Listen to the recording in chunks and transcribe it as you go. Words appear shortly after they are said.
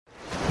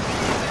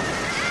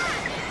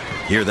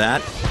Hear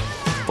that?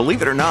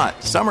 Believe it or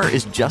not, summer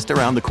is just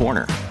around the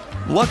corner.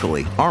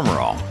 Luckily, Armor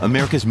All,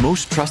 America's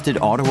most trusted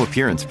auto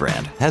appearance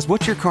brand, has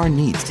what your car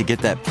needs to get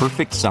that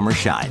perfect summer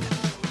shine.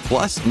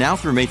 Plus, now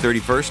through May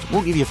 31st,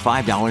 we'll give you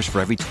 $5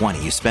 for every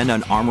 $20 you spend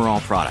on Armor All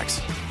products.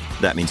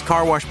 That means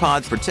car wash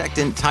pods,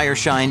 protectant, tire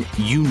shine,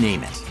 you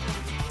name it.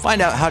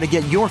 Find out how to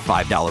get your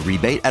 $5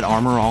 rebate at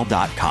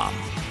armorall.com.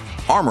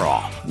 Armor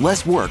All,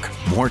 less work,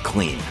 more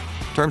clean.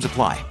 Terms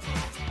apply.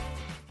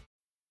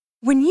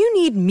 When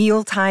you need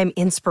mealtime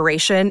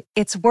inspiration,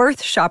 it's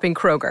worth shopping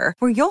Kroger,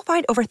 where you'll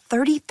find over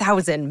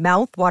 30,000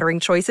 mouth-watering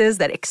choices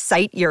that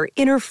excite your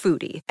inner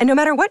foodie. And no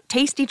matter what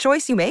tasty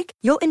choice you make,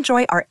 you'll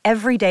enjoy our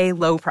everyday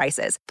low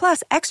prices,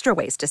 plus extra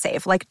ways to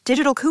save, like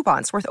digital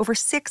coupons worth over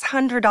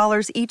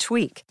 $600 each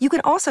week. You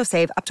can also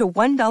save up to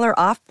 $1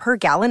 off per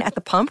gallon at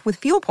the pump with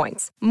fuel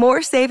points.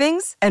 More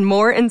savings and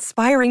more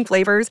inspiring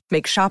flavors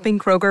make shopping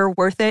Kroger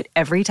worth it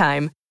every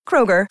time.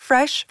 Kroger,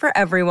 fresh for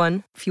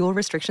everyone. Fuel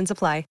restrictions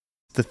apply.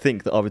 To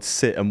think that I would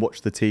sit and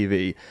watch the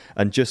TV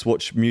and just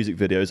watch music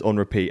videos on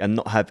repeat and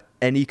not have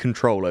any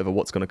control over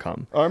what's going to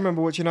come. I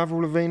remember watching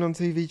Avril Lavigne on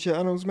TV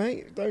channels,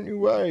 mate. Don't you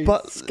worry.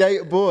 But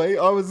Skater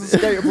Boy, I was a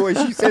skater boy.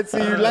 She said, "See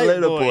you later,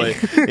 little boy."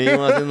 He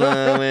wasn't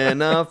love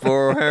enough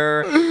for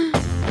her.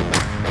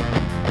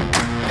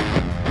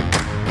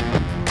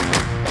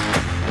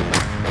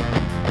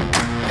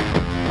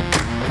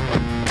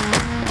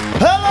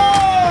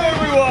 Hello,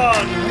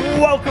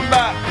 everyone. Welcome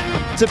back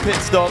to Pit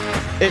Stop.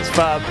 It's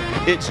Fab,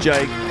 it's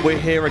Jake. We're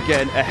here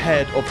again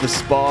ahead of the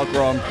Spa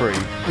Grand Prix.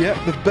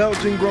 Yep, the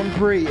Belgian Grand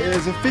Prix. It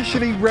is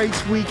officially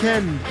race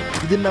weekend.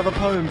 You didn't have a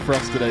poem for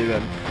us today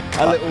then?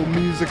 A little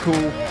musical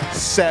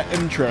set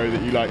intro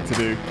that you like to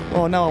do.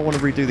 Oh, now I want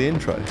to redo the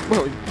intro.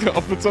 Well,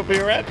 off the top of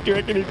your head, do you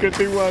reckon you could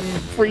do one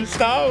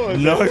freestyle?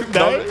 No,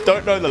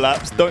 don't know the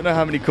laps, don't know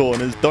how many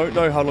corners, don't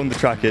know how long the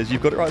track is.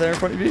 You've got it right there in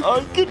front of you?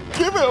 I could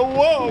give it a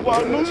whirl,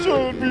 but I'm not sure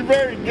it would be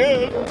very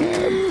good.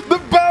 The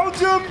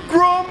Belgian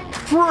Grand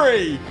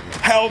Prix!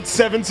 Held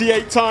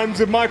 78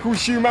 times with Michael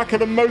Schumacher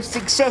the most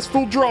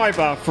successful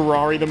driver,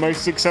 Ferrari the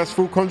most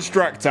successful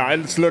constructor.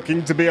 It's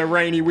looking to be a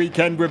rainy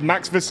weekend with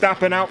Max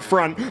Verstappen out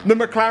front. The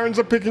McLarens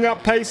are picking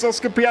up pace,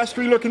 Oscar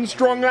Piastri looking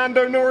strong,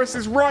 Lando Norris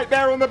is right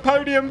there on the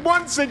podium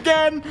once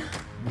again.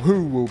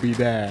 Who will be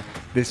there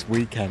this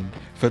weekend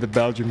for the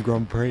Belgian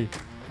Grand Prix?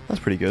 That's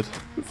pretty good.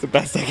 It's the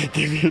best I could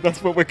give you.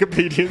 That's what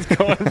Wikipedia's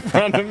got in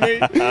front of me.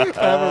 I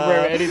haven't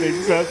wrote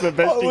anything, so that's the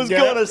best I was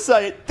going to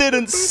say, it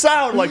didn't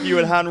sound like you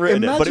had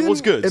handwritten it, but it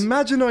was good.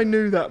 Imagine I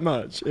knew that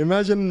much.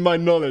 Imagine my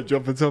knowledge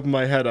off the top of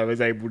my head I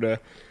was able to...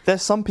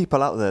 There's some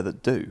people out there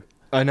that do.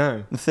 I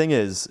know. The thing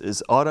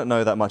is I don't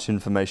know that much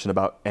information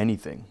about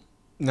anything.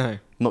 No.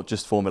 Not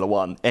just Formula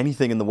One.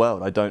 Anything in the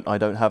world. I don't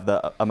have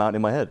that amount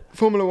in my head.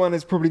 Formula One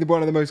is probably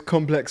one of the most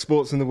complex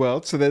sports in the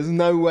world, so there's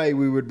no way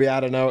we would be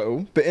able to know it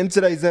all. But in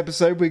today's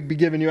episode, we'll be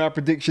giving you our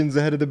predictions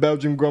ahead of the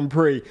Belgian Grand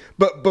Prix.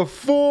 But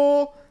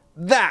before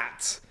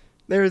that,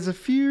 there is a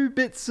few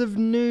bits of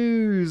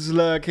news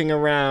lurking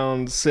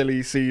around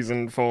silly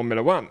season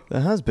Formula One.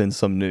 There has been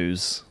some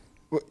news.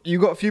 You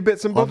got a few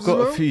bits and bobs I've got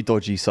as well? a few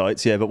dodgy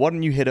sites, yeah, but why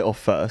don't you hit it off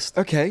first?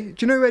 Okay. Do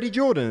you know who Eddie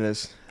Jordan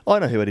is? I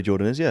know who Eddie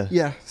Jordan is, yeah.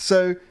 Yeah,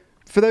 so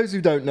for those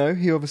who don't know,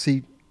 he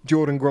obviously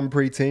Jordan Grand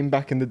Prix team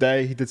back in the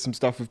day. He did some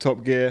stuff with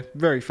Top Gear.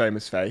 Very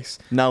famous face.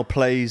 Now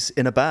plays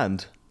in a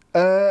band.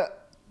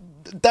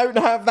 Don't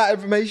have that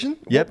information.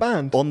 Yep, What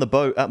band? on the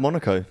boat at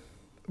Monaco.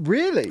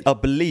 Really? I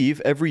believe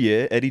every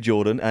year Eddie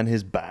Jordan and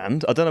his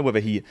band, I don't know whether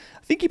I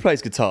think he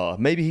plays guitar.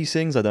 Maybe he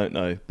sings, I don't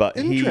know. But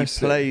he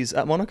plays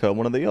at Monaco on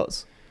one of the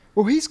yachts.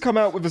 Well, he's come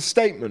out with a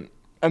statement.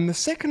 And the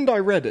second I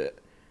read it,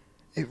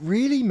 it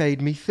really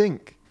made me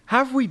think.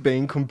 Have we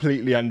been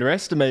completely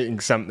underestimating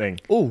something?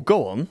 Oh,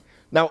 go on.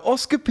 Now,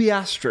 Oscar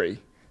Piastri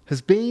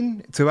has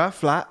been to our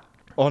flat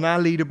on our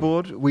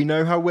leaderboard. We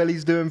know how well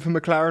he's doing for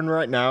McLaren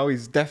right now.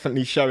 He's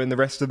definitely showing the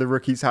rest of the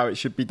rookies how it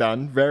should be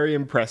done. Very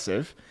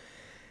impressive.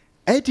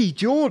 Eddie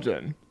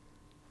Jordan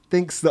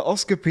thinks that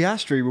Oscar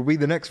Piastri will be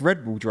the next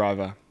Red Bull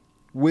driver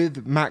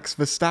with Max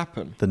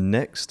Verstappen. The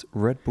next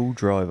Red Bull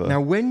driver.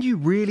 Now, when you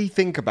really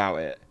think about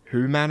it,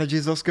 who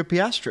manages Oscar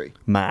Piastri?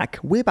 Mark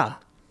Webber.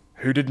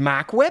 Who did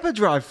Mark Webber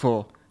drive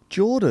for?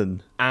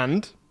 Jordan.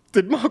 And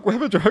did Mark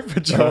Webber drive for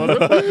Jordan?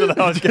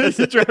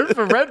 He drove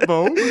for Red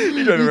Bull.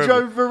 He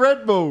drove for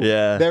Red Bull.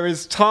 Yeah. There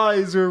is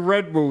ties with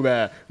Red Bull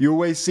there. You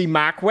always see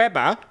Mark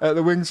Webber at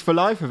the Wings for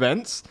Life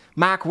events.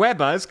 Mark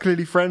Webber is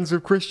clearly friends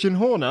with Christian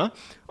Horner.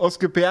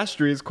 Oscar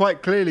Piastri is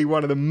quite clearly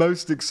one of the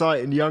most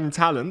exciting young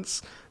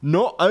talents.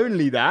 Not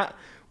only that,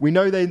 we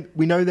know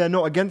they're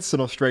not against an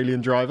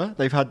Australian driver.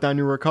 They've had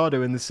Daniel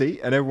Ricciardo in the seat,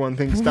 and everyone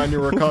thinks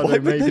Daniel Ricciardo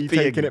may be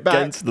taking it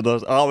back. We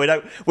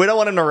don't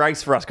want him to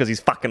race for us because he's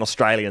fucking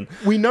Australian.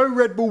 We know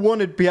Red Bull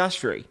wanted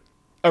Piastri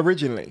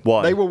originally.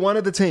 Why? They were one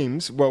of the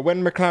teams. Well,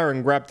 when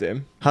McLaren grabbed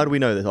him, How do we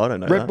know this? I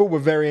don't know. Red Bull were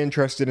very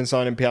interested in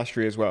signing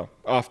Piastri as well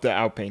after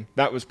Alpine.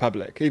 That was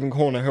public. Even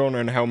Horner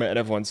and Helmut and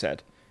everyone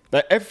said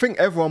that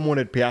everyone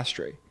wanted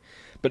Piastri.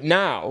 But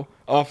now,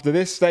 after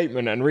this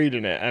statement and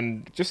reading it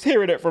and just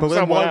hearing it from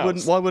someone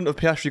else... Why wouldn't have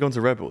Piastri gone to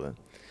Red Bull then?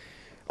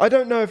 I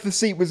don't know if the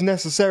seat was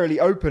necessarily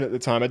open at the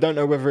time. I don't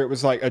know whether it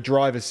was like a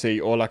driver's seat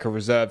or like a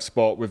reserve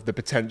spot with the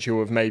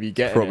potential of maybe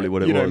getting Probably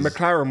what it you know, was.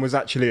 McLaren was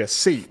actually a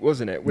seat,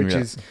 wasn't it? Which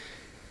is...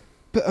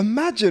 But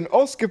imagine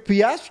Oscar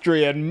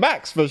Piastri and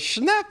Max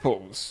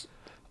Verstappen.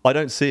 I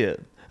don't see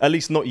it. At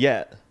least not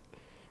yet.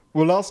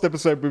 Well, last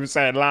episode we were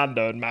saying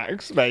Lando and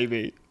Max,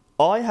 maybe.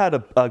 I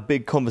had a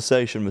big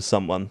conversation with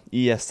someone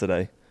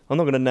yesterday. I'm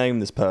not going to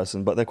name this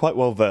person, but they're quite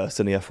well versed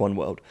in the F1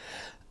 world.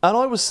 And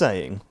I was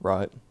saying,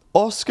 right,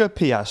 Oscar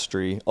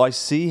Piastri, I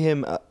see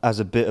him as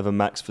a bit of a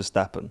Max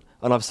Verstappen.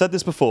 And I've said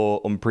this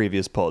before on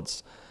previous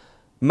pods.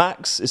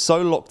 Max is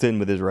so locked in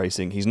with his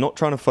racing. He's not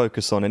trying to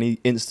focus on any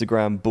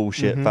Instagram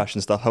bullshit,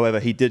 fashion stuff. However,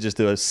 he did just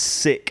do a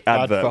sick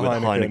advert with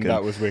Heineken.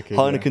 That was wicked.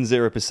 Heineken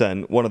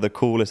 0%, one of the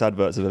coolest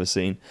adverts I've ever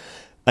seen.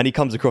 And he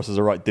comes across as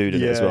a right dude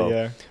in it as well.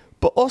 Yeah.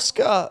 But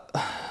Oscar,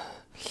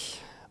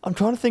 I'm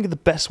trying to think of the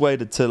best way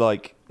to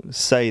like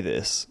say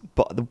this.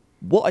 But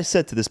what I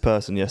said to this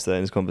person yesterday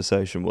in this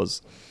conversation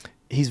was,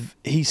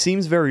 he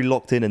seems very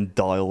locked in and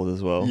dialed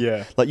as well.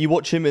 Yeah. Like you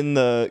watch him in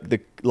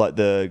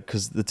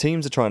because the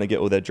teams are trying to get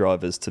all their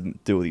drivers to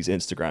do all these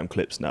Instagram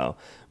clips now,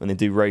 and they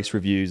do race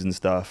reviews and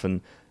stuff. And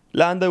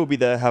Lando will be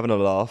there having a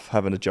laugh,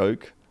 having a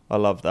joke. I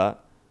love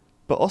that.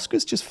 But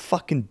Oscar's just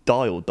fucking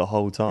dialed the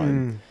whole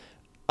time.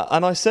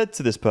 And I said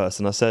to this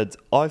person, I said,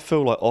 I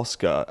feel like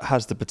Oscar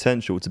has the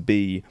potential to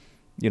be,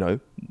 you know,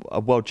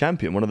 a world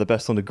champion, one of the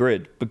best on the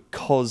grid,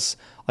 because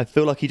I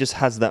feel like he just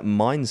has that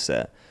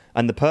mindset.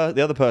 And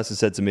the other person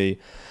said to me,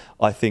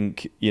 I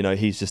think, you know,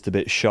 he's just a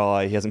bit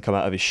shy. He hasn't come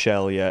out of his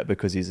shell yet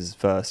because he's his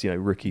first, you know,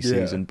 rookie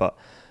season. But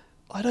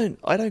I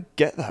don't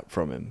get that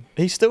from him.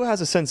 He still has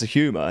a sense of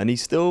humor and he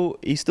still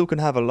can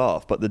have a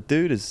laugh. But the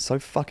dude is so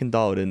fucking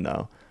dialed in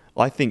now.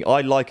 I think I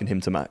liken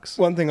him to Max.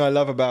 One thing I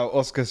love about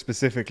Oscar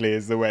specifically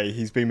is the way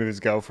he's been with his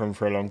girlfriend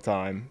for a long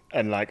time.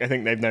 And like, I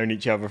think they've known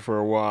each other for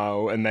a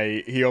while, and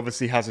he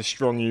obviously has a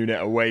strong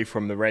unit away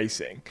from the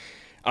racing.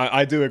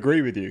 I do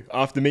agree with you.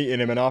 After meeting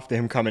him and after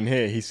him coming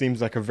here, he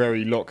seems like a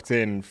very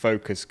locked-in,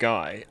 focused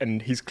guy.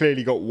 And he's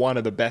clearly got one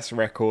of the best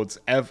records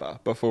ever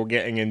before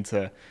getting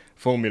into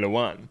Formula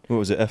One. What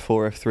was it,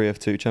 F4, F3,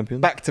 F2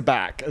 champion?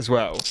 Back-to-back as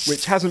well,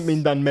 which hasn't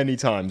been done many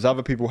times.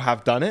 Other people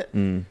have done it.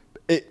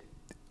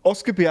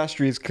 Oscar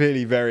Piastri is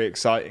clearly very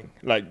exciting.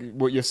 Like,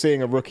 what you're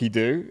seeing a rookie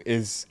do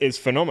is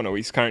phenomenal.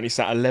 He's currently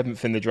sat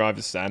 11th in the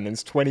driver's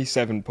standings,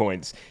 27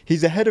 points.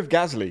 He's ahead of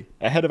Gasly,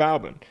 ahead of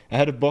Albon,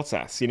 ahead of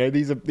Bottas. You know,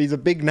 these are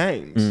big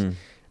names.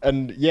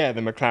 And yeah,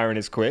 the McLaren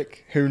is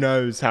quick. Who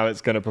knows how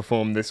it's going to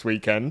perform this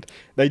weekend?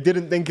 They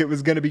didn't think it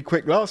was going to be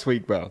quick last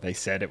week. Well, they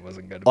said it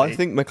wasn't going to be. I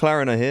think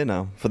McLaren are here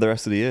now for the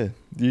rest of the year.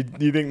 You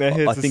think they're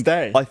here to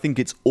stay? I think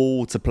it's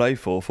all to play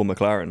for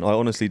McLaren. I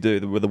honestly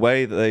do. With the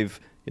way that they've,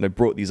 you know,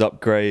 brought these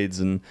upgrades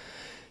and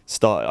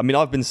I mean,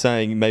 I've been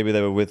saying maybe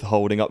they were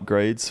withholding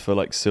upgrades for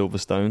like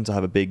Silverstone to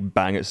have a big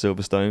bang at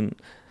Silverstone.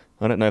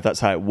 I don't know if that's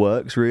how it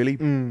works really,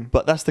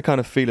 but that's the kind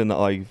of feeling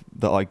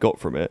that I got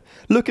from it.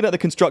 Looking at the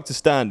constructor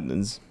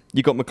standings,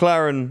 you got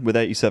McLaren with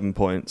 87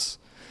 points,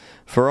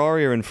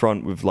 Ferrari are in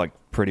front with like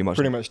pretty much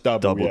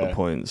double the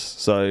points.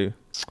 So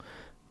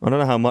I don't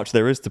know how much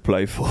there is to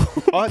play for.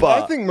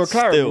 I think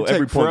McLaren will take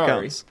every point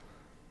Ferrari. counts.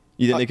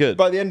 You think they could?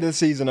 By the end of the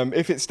season,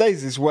 if it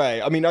stays this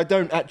way, I mean, I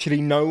don't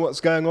actually know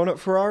what's going on at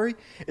Ferrari.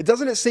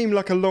 It seem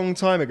like a long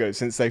time ago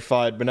since they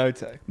fired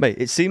Binotto? Mate,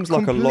 it seems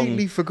like a long...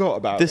 Completely forgot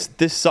about it.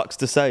 This sucks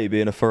to say,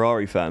 being a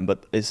Ferrari fan,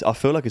 but I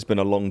feel like it's been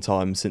a long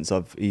time since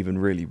I've even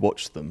really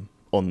watched them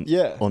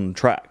on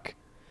track.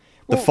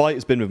 The fight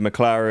has been with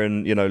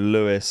McLaren, you know,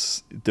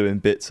 Lewis doing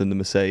bits in the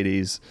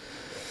Mercedes.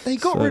 They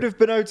got rid of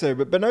Binotto,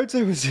 but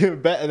Binotto was doing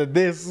better than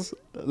this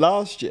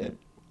last year.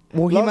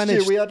 Well, last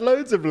year we had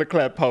loads of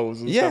Leclerc poles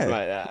and stuff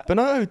like that.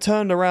 Binotto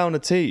turned around a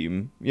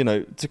team, you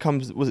know, to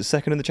come... Was it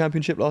second in the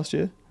championship last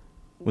year?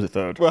 Was it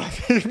third? Well,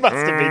 it must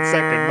have been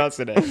second,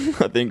 mustn't it?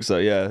 I think so,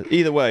 yeah.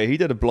 Either way, he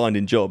did a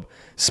blinding job.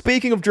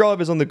 Speaking of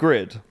drivers on the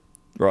grid,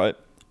 right,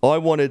 I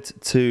wanted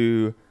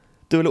to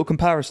do a little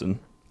comparison.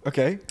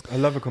 Okay, I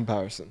love a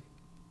comparison.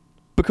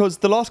 Because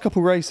the last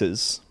couple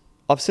races,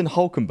 I've seen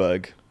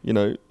Hulkenberg, you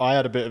know... I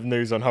had a bit of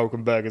news on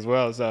Hulkenberg as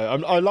well, so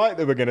I like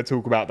that we're going to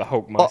talk about the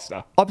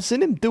Hulkmeister. I've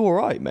seen him do all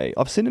right, mate.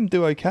 I've seen him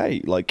do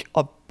okay. Like,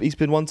 he's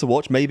been one to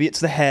watch. Maybe it's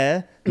the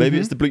hair. Maybe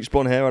it's the bleached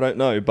blonde hair. I don't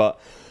know. But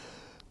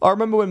I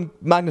remember when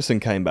Magnussen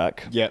came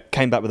back. Yeah.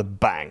 Came back with a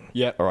bang.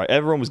 Yeah. All right.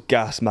 Everyone was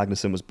gassed.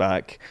 Magnussen was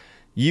back.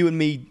 You and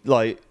me,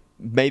 like,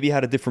 maybe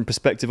had a different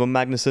perspective on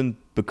Magnussen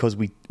because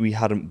we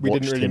hadn't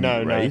watched didn't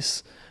really him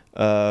race. No.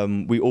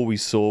 We all we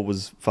saw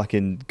was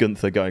fucking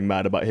Gunther going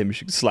mad about him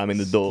slamming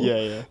the door.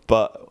 Yeah.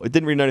 But I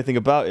didn't really know anything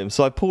about him.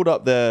 So I pulled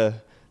up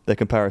their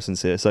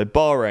comparisons here. So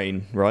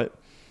Bahrain, right?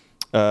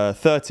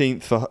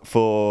 13th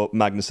for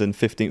Magnussen,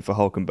 15th for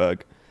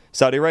Hulkenberg.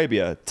 Saudi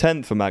Arabia,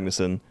 10th for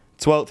Magnussen,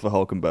 12th for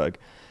Hulkenberg.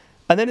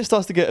 And then it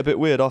starts to get a bit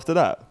weird after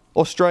that.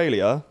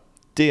 Australia,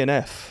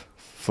 DNF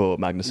for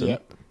Magnussen,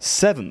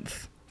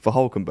 7th for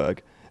Hulkenberg.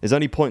 There's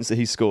only points that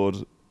he scored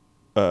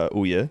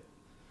all year.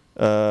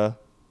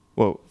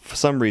 Well, for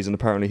some reason,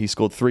 apparently he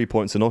scored 3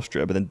 points in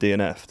Austria, but then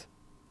DNF'd.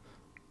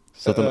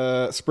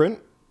 So sprint?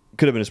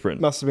 Could have been a sprint.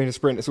 Must have been a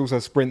sprint. It's also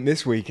a sprint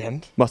this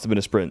weekend. Must have been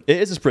a sprint.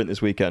 It is a sprint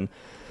this weekend.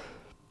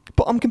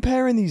 But I'm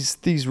comparing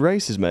these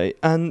races, mate,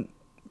 and,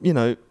 you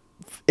know,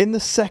 in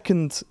the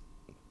second,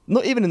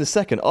 not even in the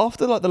second,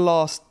 after like the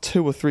last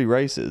 2 or 3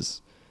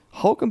 races,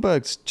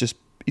 Hulkenberg's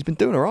he's been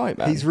doing all right,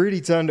 man. He's really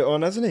turned it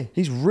on, hasn't he?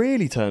 He's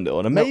really turned it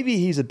on. And maybe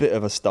he's a bit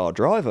of a star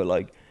driver.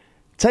 Like,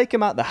 take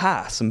him out the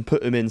Haas and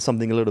put him in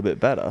something a little bit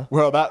better.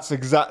 Well, that's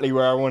exactly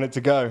where I wanted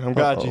to go. I'm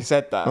glad you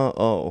said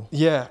that.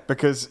 Yeah,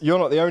 because you're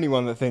not the only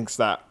one that thinks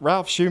that.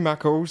 Ralf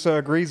Schumacher also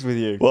agrees with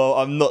you. Well,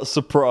 I'm not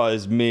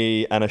surprised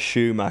me and a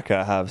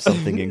Schumacher have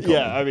something in common.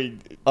 Yeah, I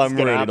mean, I'm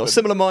really not.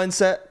 Similar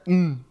mindset,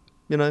 you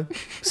know,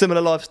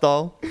 similar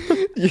lifestyle.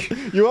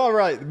 You are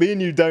right. Me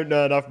and you don't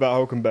know enough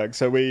about Hulkenberg,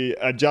 so we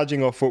are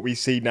judging off what we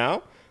see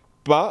now.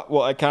 But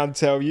what I can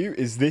tell you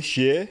is this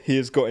year he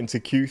has got into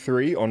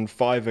Q3 on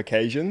 5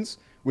 occasions,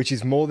 which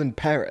is more than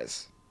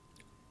Perez.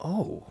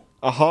 Oh.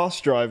 A Haas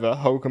driver,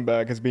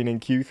 Hulkenberg, has been in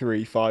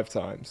Q3 5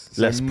 times.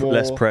 So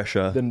Less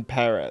pressure than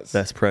Perez.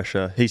 Less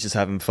pressure. He's just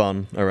having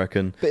fun, I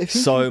reckon. But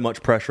if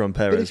much pressure on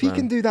Perez, But if he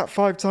can do that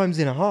 5 times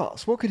in a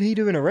Haas, what could he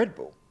do in a Red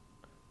Bull?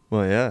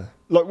 Well, yeah.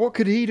 Like, what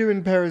could he do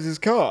in Perez's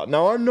car?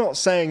 Now, I'm not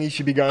saying he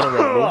should be going to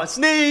Red Bull. I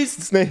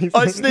sneezed!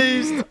 I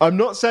sneezed! I'm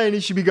not saying he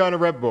should be going to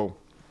Red Bull.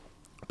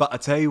 But I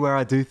tell you where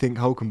I do think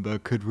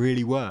Hulkenberg could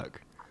really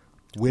work.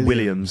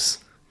 Williams.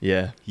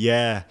 Yeah.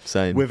 Yeah.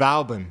 Same. With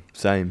Albon.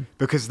 Same.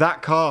 Because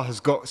that car has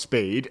got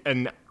speed,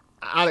 and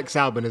Alex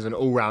Albon is an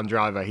all-round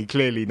driver. He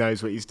clearly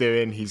knows what he's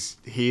doing.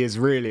 He is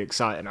really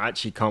exciting. I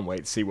actually can't wait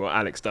to see what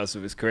Alex does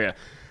with his career.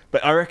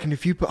 But I reckon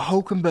if you put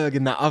Hulkenberg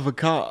in that other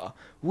car,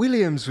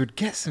 Williams would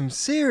get some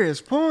serious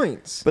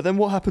points. But then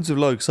what happens with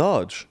Logan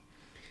Sarge?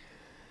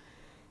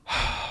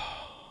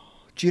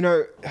 Do you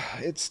know,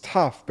 it's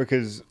tough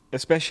because,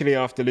 especially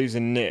after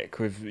losing Nick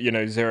with,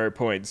 0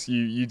 points,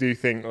 you do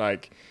think,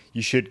 like,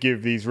 you should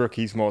give these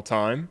rookies more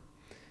time.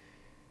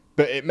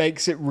 But it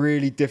makes it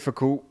really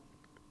difficult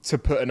to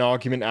put an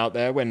argument out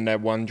there when they're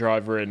one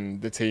driver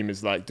and the team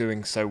is, like,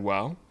 doing so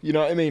well. You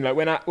know what I mean? Like,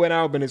 when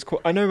Albon is...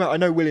 I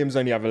know Williams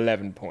only have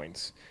 11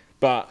 points,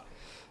 but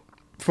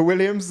for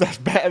Williams, that's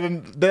better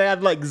than... They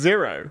had, like,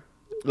 0,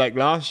 like,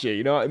 last year,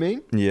 you know what I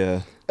mean?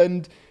 Yeah.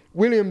 And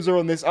Williams are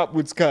on this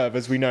upwards curve,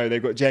 as we know.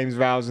 They've got James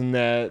Vowles in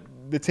there.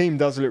 The team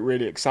does look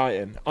really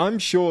exciting. I'm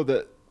sure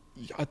that...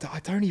 I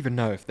don't even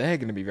know if they're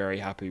going to be very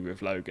happy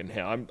with Logan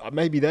here.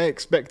 Maybe they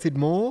expected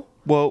more?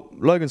 Well,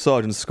 Logan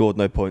Sargent scored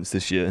no points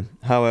this year.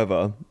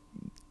 However,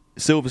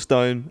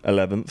 Silverstone,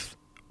 11th,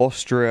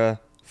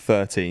 Austria,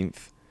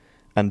 13th,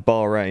 and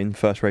Bahrain,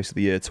 first race of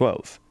the year,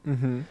 12th.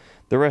 Mm-hmm.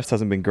 The rest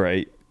hasn't been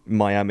great.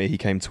 Miami, he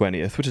came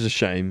 20th, which is a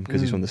shame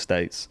because he's from the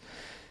States.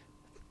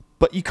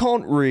 But you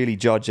can't really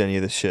judge any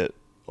of this shit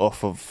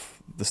off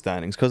of the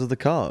standings because of the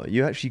car.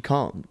 You actually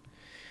can't.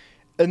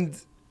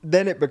 And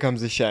then it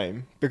becomes a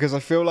shame because I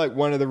feel like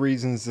one of the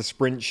reasons the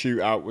sprint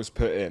shootout was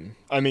put in,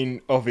 I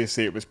mean,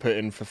 obviously it was put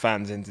in for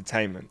fans'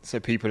 entertainment, so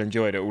people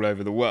enjoyed it all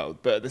over the world.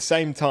 But at the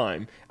same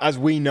time, as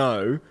we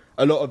know,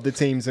 a lot of the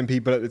teams and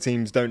people at the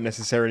teams don't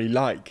necessarily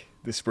like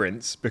the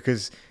sprints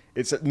because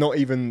it's not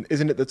even,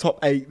 isn't it the top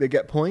 8 that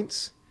get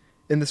points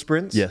in the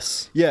sprints?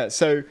 Yes. Yeah,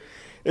 so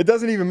it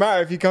doesn't even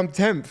matter if you come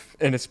 10th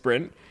in a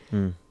sprint.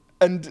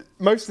 And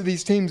most of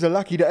these teams are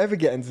lucky to ever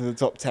get into the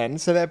top 10.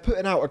 So they're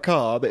putting out a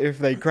car that if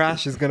they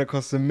crash is going to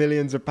cost them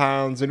millions of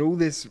pounds and all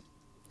this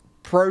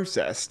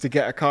process to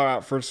get a car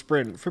out for a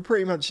sprint for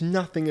pretty much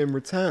nothing in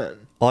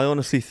return. I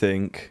honestly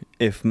think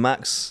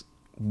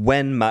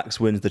when Max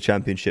wins the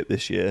championship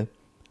this year,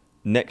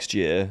 next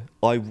year,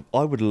 I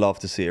would love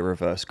to see a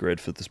reverse grid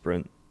for the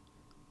sprint.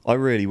 I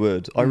really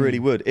would. I really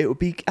would. It would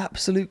be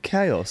absolute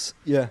chaos.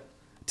 Yeah.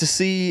 To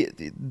see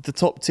the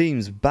top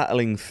teams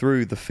battling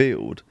through the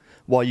field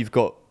while you've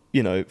got,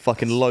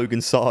 fucking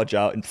Logan Sarge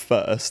out in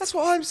first. That's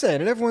what I'm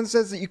saying. And everyone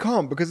says that you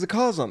can't because the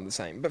cars aren't the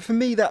same. But for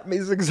me, that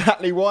is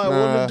exactly why I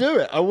want to do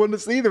it. I want to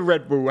see the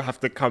Red Bull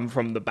have to come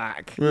from the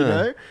back,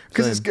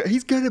 Because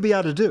he's going to be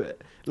able to do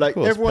it. Like,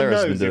 everyone Perez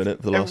knows. Has been doing it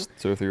for the last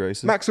 2 or 3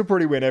 races. Max will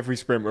probably win every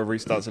sprint whether he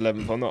starts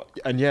 11th or not.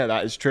 And yeah,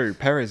 that is true.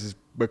 Perez has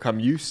become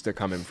used to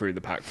coming through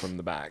the pack from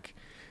the back.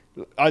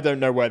 I don't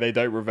know why they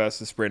don't reverse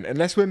the sprint.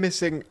 Unless we're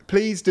missing,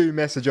 please do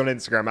message on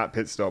Instagram at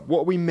Pitstop.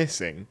 What are we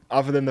missing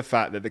other than the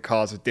fact that the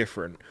cars are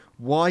different?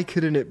 Why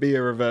couldn't it be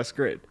a reverse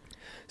grid?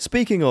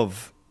 Speaking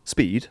of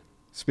speed,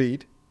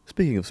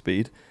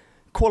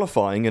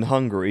 qualifying in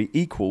Hungary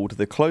equaled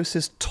the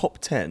closest top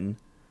 10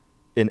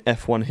 in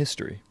F1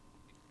 history.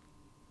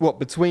 What,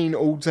 between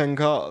all 10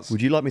 cars?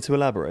 Would you like me to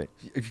elaborate?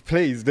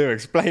 Please do.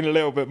 Explain a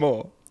little bit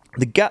more.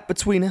 The gap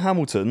between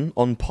Hamilton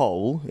on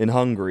pole in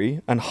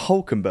Hungary and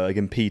Hulkenberg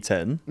in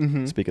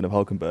P10, speaking of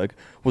Hulkenberg,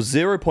 was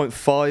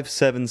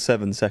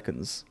 0.577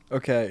 seconds.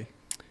 Okay.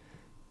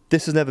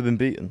 This has never been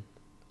beaten.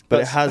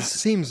 But that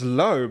seems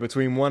low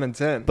between 1 and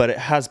 10. But it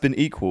has been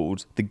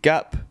equalled. The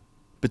gap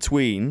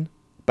between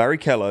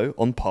Barrichello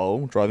on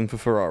pole, driving for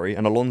Ferrari,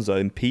 and Alonso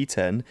in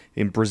P10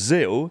 in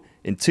Brazil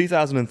in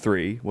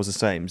 2003 was the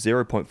same,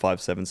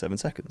 0.577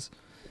 seconds.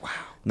 Wow.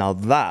 Now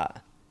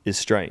that is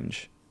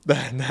strange.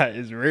 That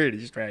is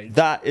really strange.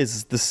 That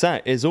is the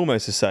same. Is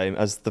almost the same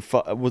as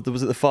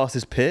was it the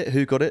fastest pit?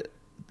 Who got it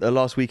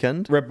last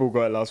weekend? Red Bull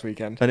got it last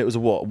weekend. And it was a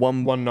what?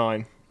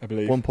 1.9, I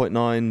believe.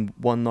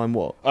 1.919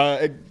 what?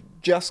 It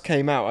just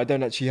came out. I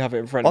don't actually have it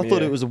in front of I me.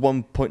 thought it was a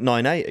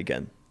 1.98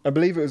 again. I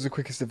believe it was the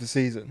quickest of the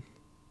season,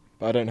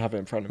 but I don't have it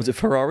in front of me. Was it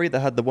Ferrari that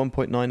had the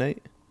 1.98?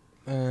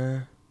 Uh,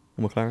 Or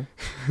McLaren?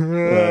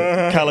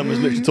 Callum was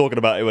literally talking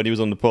about it when he was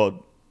on the pod.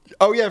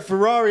 Oh yeah,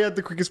 Ferrari had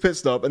the quickest pit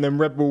stop, and then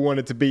Red Bull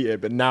wanted to beat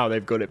it, but now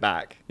they've got it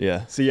back.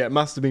 Yeah. So yeah, it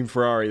must have been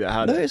Ferrari that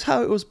had it. Notice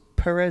how it was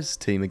Perez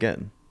team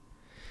again.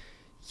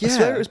 Yeah, I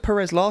swear it was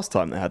Perez last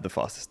time that had the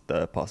fastest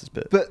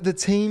pit. but the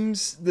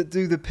teams that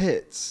do the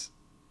pits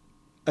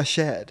are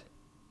shared.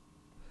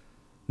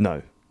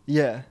 No.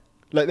 Yeah,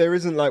 like there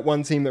isn't like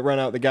one team that ran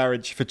out the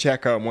garage for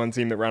Checo and one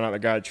team that ran out the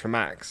garage for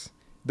Max.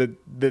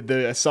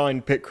 The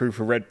assigned pit crew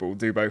for Red Bull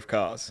do both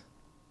cars.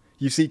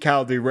 You see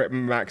Cal do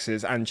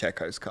Max's and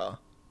Checo's car.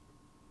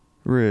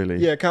 Really?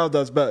 Yeah, Cal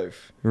does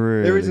both.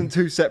 Really? There isn't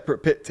two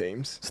separate pit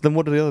teams. So then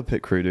what do the other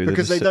pit crew do?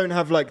 Because they just don't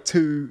have like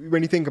two.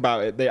 When you think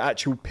about it, the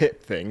actual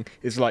pit thing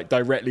is like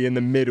directly in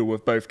the middle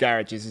of both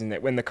garages, isn't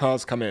it? When the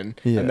cars come in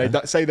and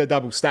they say they're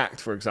double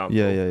stacked, for example.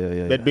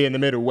 Yeah. They'd be in the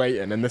middle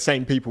waiting, and the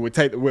same people would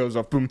take the wheels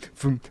off. Boom,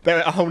 boom.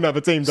 A whole nother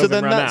team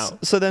doesn't run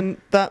out. So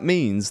then that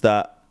means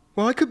that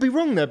Well, I could be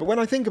wrong there, but when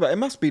I think about it, it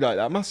must be like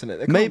that, mustn't it?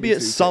 There can't maybe be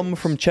it's two some teams.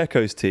 from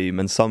Checo's team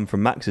and some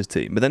from Max's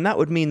team. But then that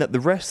would mean that the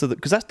rest of the...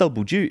 Because that's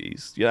double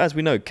duties. Yeah, as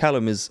we know,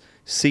 Callum is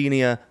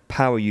senior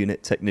power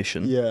unit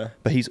technician. Yeah.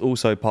 But he's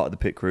also part of the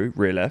pit crew,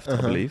 rear left, I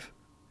believe.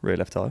 Rear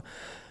left tyre.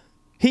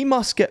 He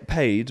must get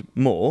paid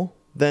more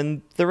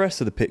than the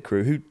rest of the pit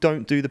crew who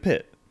don't do the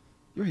pit.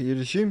 Yeah, you'd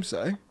assume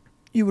so.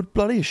 You would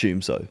bloody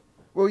assume so.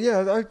 Well,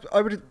 yeah,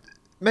 I would.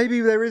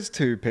 Maybe there is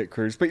two pit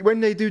crews, but when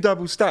they do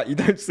double stack, you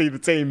don't see the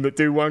team that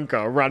do one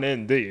car run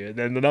in, do you? And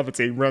then another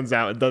team runs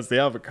out and does the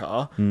other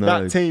car. No.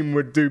 That team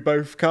would do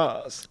both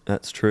cars.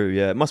 That's true,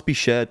 yeah. It must be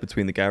shared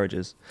between the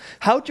garages.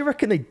 How do you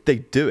reckon they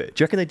do it?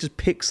 Do you reckon they just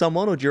pick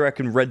someone, or do you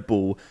reckon Red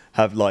Bull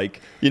have,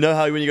 like... You know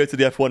how when you go to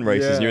the F1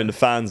 races and Yeah. you're in the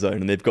fan zone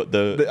and they've got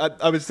the...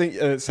 I was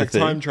thinking it's like thing?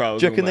 time trials.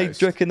 Do you reckon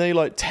almost. they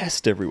like,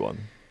 test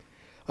everyone?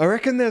 I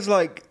reckon there's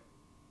like...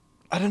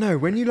 I don't know.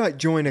 When you like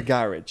join a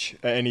garage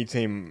at any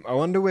team, I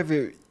wonder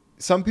whether...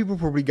 Some people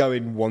probably go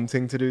in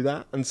wanting to do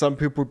that, and some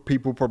people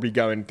probably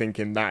go in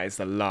thinking that is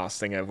the last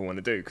thing I ever want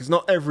to do. Because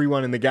not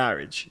everyone in the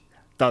garage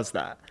does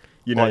that.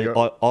 You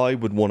know, I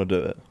would want to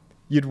do it.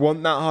 you'd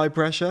want that high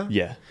pressure.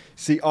 Yeah.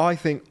 See, I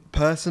think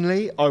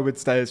personally, I would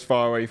stay as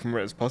far away from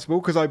it as possible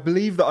because I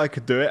believe that I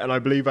could do it, and I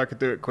believe I could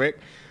do it quick.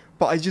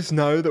 But I just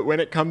know that when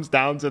it comes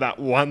down to that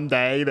one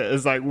day that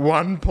is like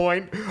 1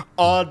 point,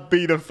 I'd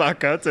be the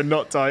fucker to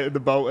not tighten the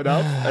bolt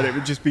enough, and it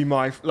would just be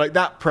my like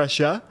that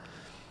pressure.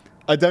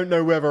 I don't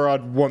know whether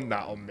I'd want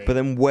that on me. But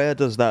then where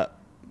does that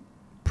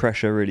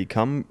pressure really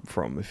come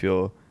from if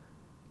you're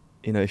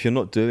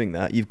not doing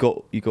that? You've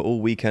got all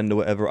weekend or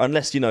whatever,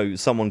 unless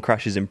someone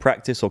crashes in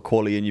practice or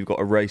quali and you've got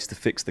a race to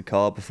fix the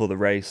car before the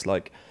race.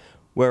 Like,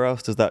 where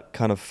else does that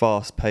kind of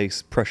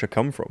fast-paced pressure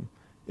come from?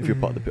 If you're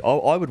part of the pit,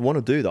 I would want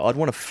to do that. I'd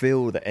want to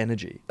feel the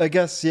energy. I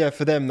guess, yeah,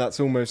 for them that's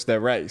almost their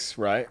race,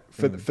 right?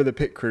 For the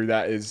pit crew,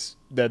 that is,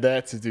 they're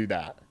there to do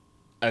that,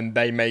 and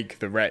they make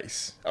the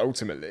race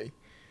ultimately.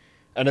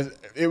 And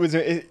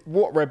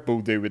what Red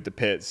Bull do with the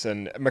pits,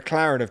 and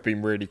McLaren have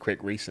been really quick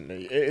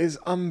recently. It is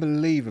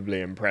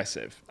unbelievably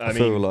impressive. I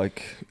feel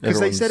like because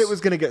they said it was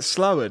going to get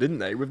slower, didn't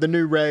they, with the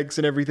new regs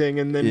and everything?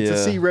 And then to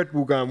see Red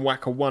Bull go and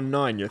whack a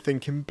 1.9, you're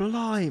thinking,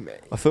 blimey.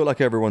 I feel like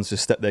everyone's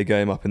just stepped their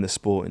game up in the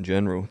sport in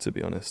general, to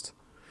be honest.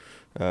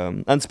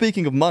 And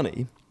speaking of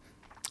money,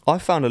 I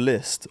found a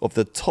list of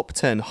the top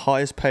 10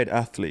 highest paid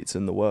athletes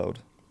in the world.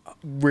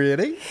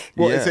 Really?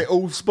 What, is Yeah. it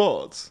all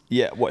sports?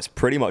 Yeah, well, it's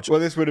pretty much...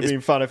 Well, this would have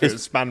been fun if it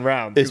was span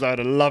round, because I'd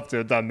have loved to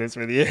have done this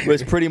with you. Well,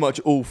 it's pretty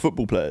much all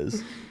football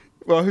players.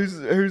 Well,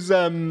 who's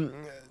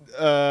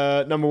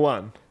number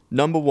one?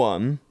 Number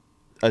one,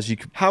 as you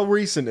could... How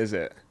recent is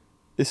it?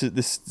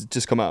 This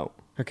just come out.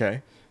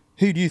 Okay.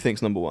 Who do you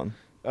think's number one?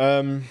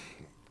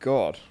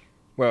 God.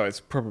 Well,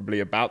 it's probably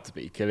about to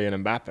be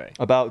Kylian Mbappe.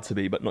 About to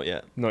be, but not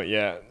yet. Not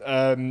yet.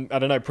 I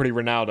don't know, pretty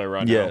Ronaldo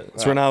right now. Yeah,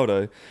 it's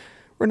Ronaldo.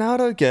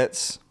 Ronaldo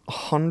gets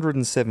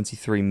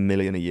 173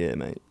 million a year,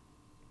 mate.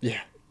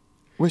 Yeah.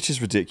 Which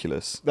is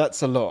ridiculous.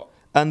 That's a lot.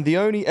 And the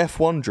only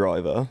F1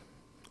 driver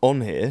on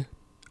here,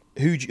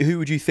 who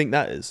would you think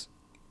that is?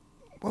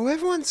 Well,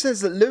 everyone says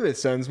that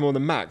Lewis earns more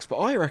than Max, but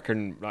I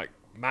reckon like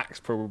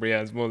Max probably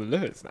earns more than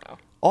Lewis now.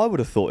 I would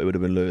have thought it would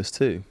have been Lewis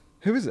too.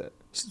 Who is it?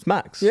 It's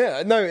Max.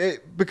 Yeah, no,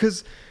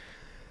 because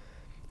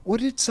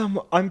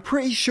I'm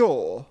pretty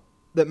sure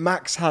that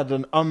Max had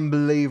an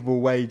unbelievable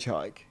wage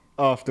hike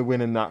after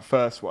winning that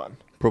first one.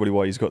 Probably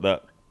why he's got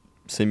that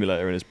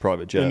simulator in his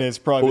private jet. In his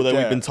private Although jet.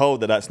 we've been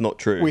told that that's not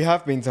true. We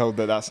have been told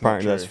that that's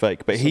Apparently not true. that's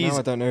fake. But So now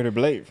I don't know who to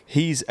believe.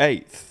 He's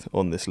 8th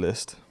on this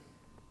list.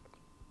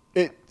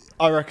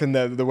 I reckon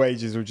the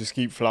wages will just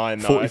keep flying.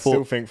 Though. I 44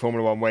 still think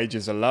Formula One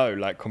wages are low,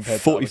 like compared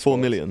to 44 other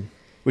sports. million,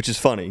 which is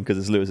funny because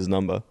it's Lewis's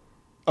number.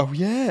 Oh,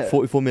 yeah.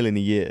 44 million a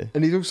year.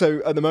 And he's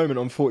also, at the moment,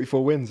 on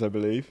 44 wins, I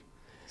believe.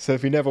 So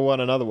if he never won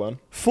another one.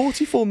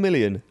 44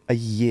 million a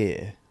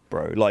year,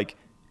 bro. Like,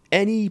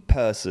 any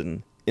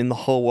person in the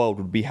whole world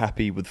would be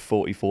happy with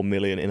 44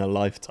 million in a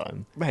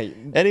lifetime. Mate.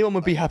 Anyone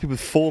would be happy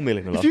with 4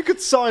 million in a If lifetime. you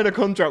could sign a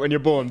contract when you're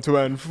born to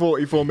earn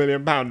 £44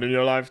 million in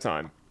your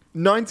lifetime,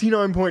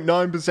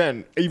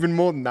 99.9%, even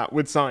more than that,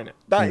 would sign it.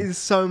 That is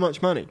so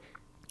much money.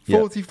 Yeah.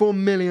 £44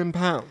 million.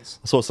 I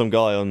saw some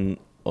guy on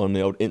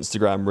the old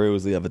Instagram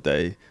Reels the other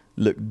day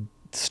look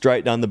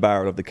straight down the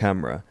barrel of the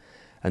camera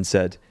and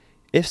said,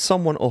 if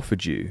someone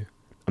offered you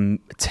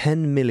 £10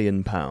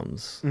 million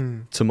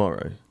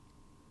tomorrow,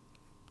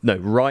 no,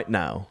 right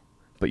now,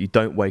 but you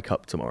don't wake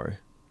up tomorrow,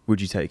 would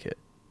you take it?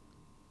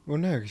 Well,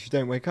 no, because you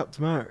don't wake up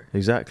tomorrow.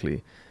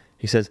 Exactly.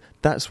 He says,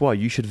 that's why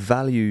you should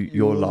value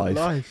your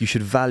life. You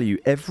should value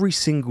every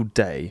single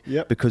day.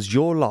 Yep. Because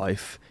your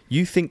life,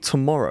 you think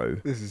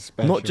tomorrow, This is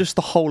special. not just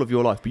the whole of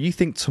your life, but you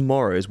think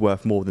tomorrow is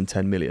worth more than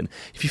 10 million.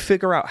 If you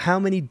figure out how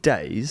many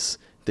days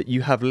that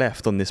you have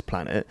left on this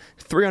planet,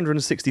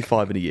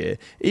 365 in a year,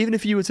 even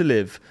if you were to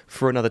live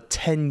for another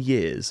 10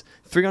 years,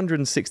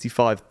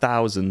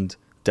 365,000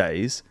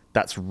 days,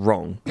 that's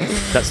wrong.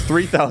 That's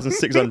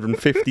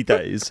 3,650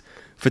 days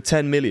for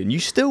 10 million. You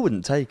still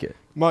wouldn't take it.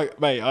 Mate,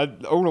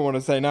 all I want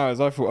to say now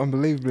is I feel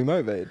unbelievably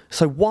motivated.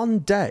 So one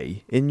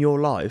day in your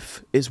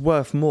life is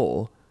worth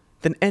more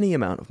than any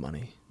amount of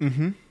money.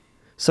 Mm-hmm.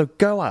 So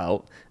go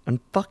out and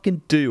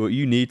fucking do what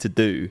you need to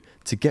do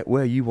to get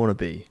where you want to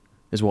be,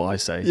 is what I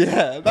say.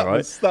 Yeah, that All right?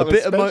 was that a was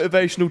bit special. of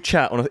motivational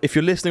chat. If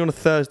you're listening on a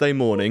Thursday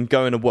morning,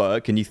 going to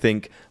work, and you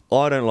think,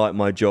 I don't like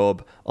my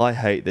job, I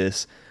hate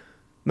this.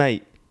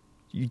 Mate,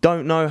 you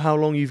don't know how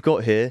long you've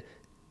got here.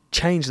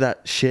 Change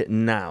that shit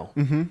now.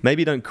 Mm-hmm.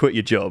 Maybe don't quit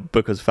your job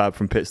because Fab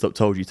from Pitstop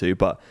told you to,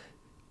 but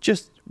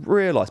just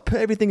realise, put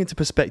everything into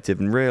perspective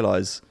and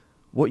realise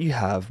what you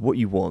have, what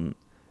you want,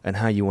 and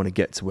how you want to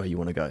get to where you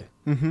want to go.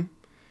 Mm-hmm.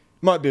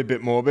 Might be a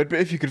bit morbid, but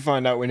if you could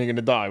find out when you're going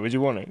to die, would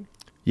you want it?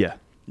 Yeah.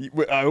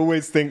 I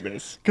always think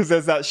this, because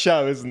there's that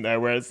show, isn't there,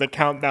 where it's the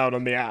countdown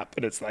on the app,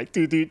 and it's like,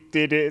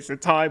 it's a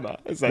timer.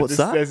 It's like What's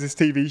that? There's this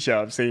TV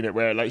show, I've seen it,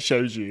 where it like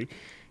shows you,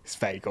 it's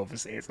fake,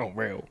 obviously, it's not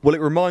real. Well, it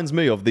reminds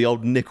me of the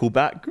old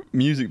Nickelback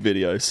music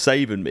video,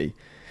 Saving Me.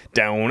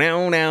 Down,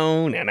 now,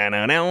 now, now,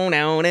 now, now,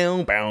 now,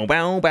 now, bow,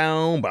 bow,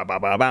 bow, bow, bow,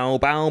 bow, bow,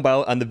 bow,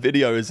 bow. And the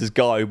video is this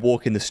guy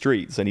walking the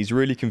streets and he's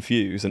really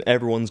confused and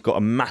everyone's got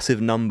a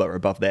massive number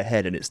above their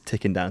head and it's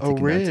ticking down, ticking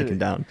down, ticking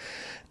down.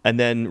 And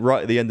then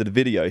right at the end of the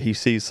video, he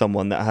sees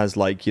someone that has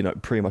like, you know,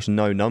 pretty much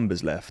no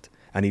numbers left.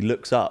 And he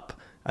looks up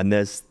and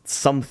there's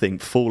something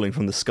falling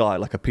from the sky,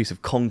 like a piece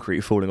of concrete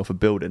falling off a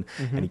building.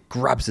 Mm-hmm. And he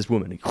grabs this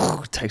woman, he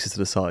takes her to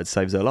the side,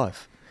 saves her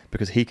life.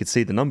 Because he could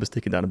see the numbers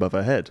ticking down above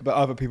her head. But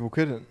other people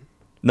couldn't.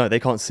 No,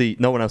 they can't see.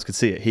 No one else could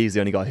see it. He's the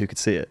only guy who could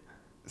see it.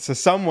 So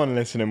someone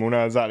listening will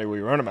know exactly what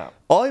you're on about.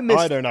 I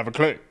don't have a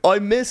clue. I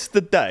miss the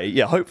day.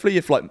 Yeah, hopefully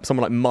if like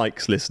someone like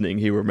Mike's listening,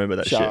 he will remember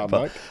that Shout shit. out,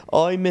 But Mike.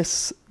 I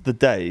miss the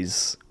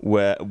days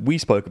where we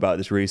spoke about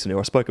this recently, or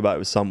I spoke about it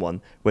with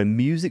someone, when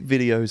music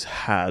videos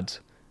had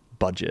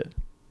budget.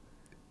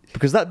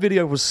 Because that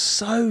video was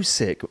so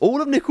sick. All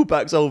of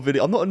Nickelback's old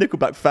video. I'm not a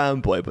Nickelback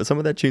fanboy, but some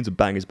of their tunes were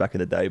bangers back in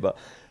the day. But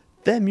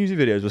their music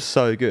videos were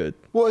so good.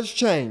 What has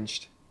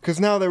changed? Because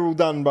now they're all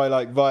done by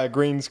like via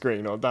green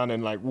screen or done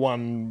in like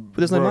one. But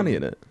there's no room. money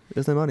in it.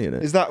 There's no money in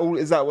it. Is that all?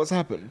 Is that what's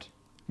happened?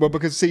 Well,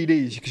 because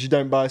CDs, because you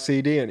don't buy a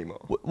CD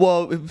anymore.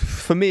 Well,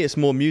 for me, it's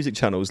more music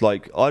channels.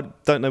 Like, I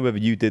don't know whether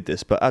you did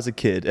this, but as a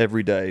kid,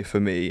 every day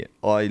for me,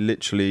 I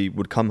literally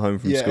would come home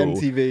from school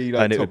MTV,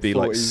 like, and it top would be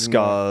like 40s and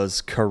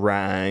Scars,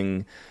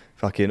 Kerrang,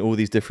 fucking all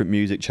these different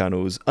music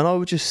channels, and I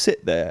would just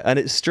sit there. And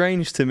it's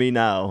strange to me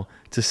now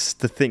to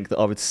think that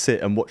I would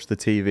sit and watch the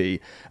TV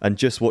and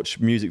just watch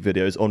music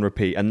videos on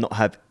repeat and not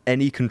have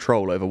any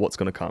control over what's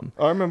going to come.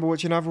 I remember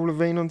watching Avril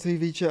Lavigne on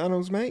TV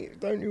channels, mate.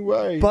 Don't you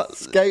worry. But-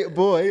 Skater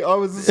boy, I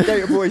was a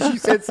skater boy. She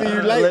said, "See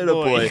you later,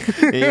 Little boy.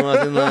 He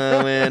wasn't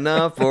love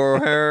enough for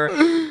her.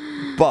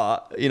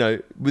 But, you know,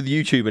 with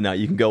YouTuber now,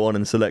 you can go on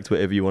and select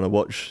whatever you want to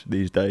watch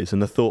these days.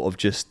 And the thought of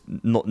just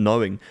not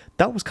knowing,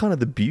 that was kind of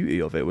the beauty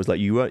of it. Was like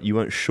you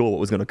weren't sure what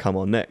was going to come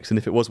on next. And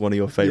if it was one of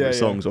your favourite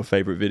songs or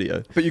favourite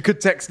video. But you could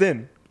text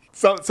in.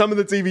 Some of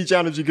the TV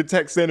channels you could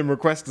text in and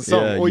request a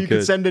song, Yeah, or you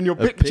could send in your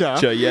A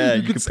picture. yeah,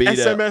 you could be there.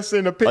 SMS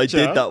in a picture.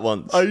 I did that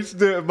once. I used to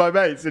do it with my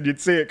mates, and you'd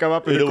see it come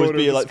up in It'd the always corner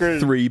be of the like screen.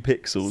 3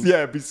 pixels.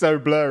 Yeah, it'd be so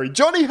blurry.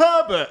 Johnny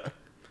Herbert.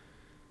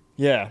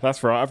 Yeah,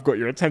 that's right. I've got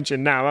your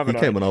attention now, haven't He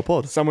I? came on our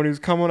pod. Someone who's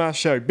come on our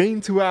show,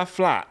 been to our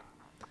flat.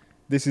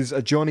 This is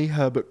a Johnny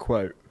Herbert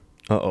quote.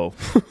 Uh-oh.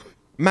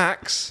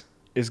 Max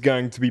is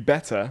going to be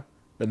better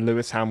than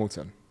Lewis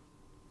Hamilton.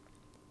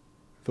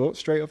 Thoughts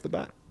straight off the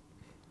bat?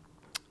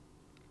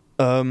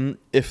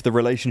 If the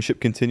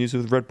relationship continues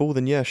with Red Bull,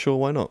 then yeah, sure,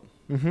 why not?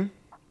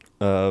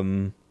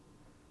 Mm-hmm.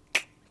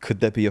 Could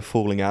there be a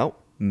falling out?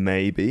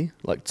 Maybe.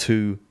 Like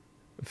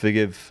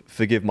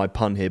forgive my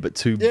pun here, but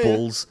two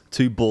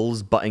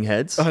bulls butting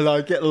heads. I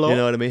like it a lot. You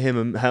know what I mean? Him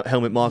and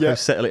Helmut Marko Yeah.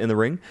 settle it in the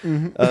ring.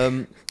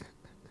 Mm-hmm.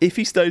 If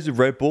he stays with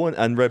Red Bull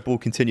and Red Bull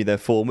continue their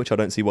form, which I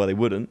don't see why they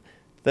wouldn't,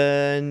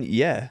 then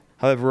yeah.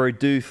 However, I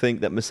do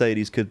think that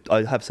Mercedes could,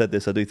 I have said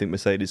this, I do think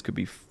Mercedes could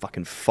be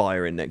fucking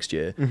firing next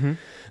year. Mm-hmm.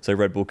 So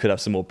Red Bull could have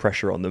some more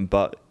pressure on them.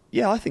 But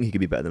yeah, I think he could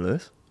be better than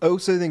Lewis. I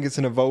also think it's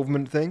an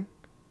evolvement thing.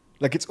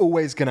 Like, it's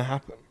always going to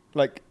happen.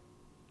 Like,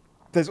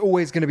 there's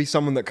always going to be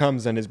someone that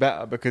comes and is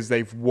better because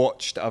they've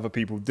watched other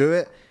people do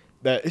it.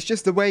 It's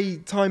just the way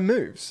time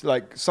moves.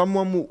 Like,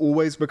 someone will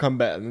always become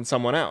better than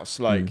someone else.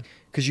 Like,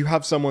 because you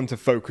have someone to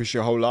focus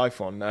your whole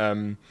life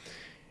on.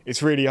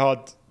 It's really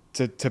hard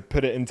to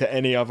put it into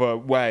any other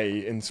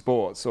way in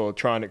sports or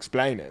try and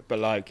explain it. But,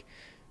 like,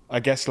 I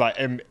guess, like,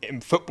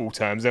 in football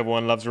terms,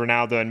 everyone loves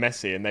Ronaldo and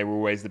Messi, and they were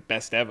always the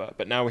best ever.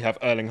 But now we have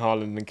Erling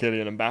Haaland and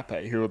Kylian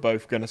Mbappe, who are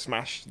both going to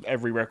smash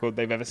every record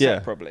they've ever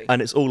set, probably.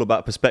 And it's all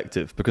about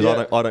perspective, because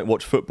I don't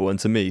watch football, and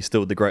to me,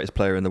 still the greatest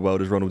player in the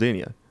world is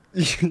Ronaldinho.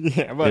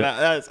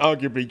 That's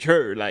arguably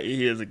true. Like,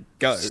 he is a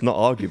goat. It's not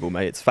arguable,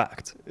 mate. It's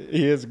fact.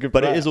 He is a good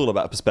player. player. It is all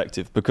about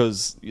perspective,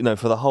 because, you know,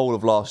 for the whole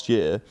of last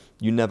year,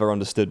 you never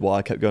understood why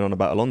I kept going on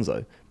about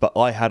Alonso. But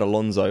I had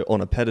Alonso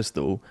on a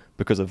pedestal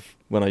because of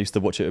when I used to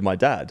watch it with my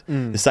dad.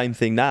 The same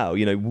thing now.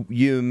 You know,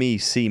 you and me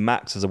see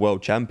Max as a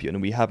world champion,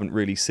 and we haven't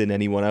really seen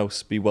anyone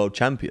else be world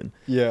champion.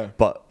 Yeah.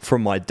 But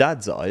from my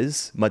dad's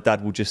eyes, my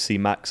dad will just see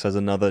Max as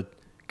another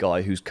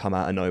guy who's come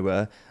out of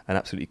nowhere and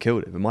absolutely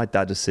killed it. But my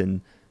dad has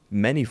seen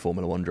many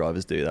Formula One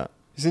drivers do that.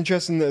 It's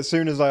interesting that as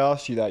soon as I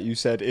asked you that, you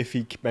said if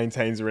he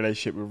maintains a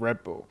relationship with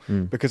Red Bull.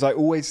 Because I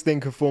always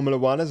think of Formula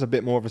One as a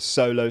bit more of a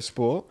solo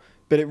sport,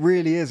 but it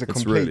really is a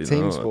complete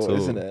team sport,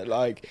 isn't it?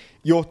 Like,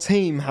 your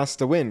team has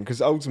to win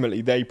because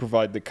ultimately they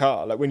provide the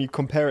car. Like, when you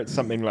compare it to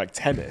something like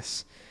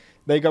tennis,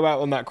 they go out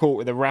on that court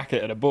with a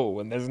racket and a ball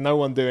and there's no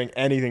one doing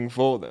anything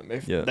for them.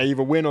 They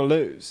either win or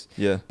lose.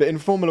 Yeah. But in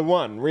Formula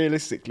One,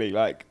 realistically,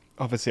 like,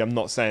 obviously I'm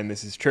not saying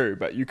this is true,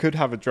 but you could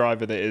have a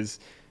driver that is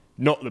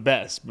not the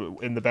best, but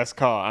in the best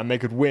car, and they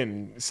could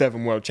win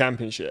 7 world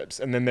championships,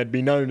 and then they'd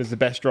be known as the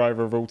best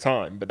driver of all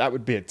time. But that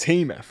would be a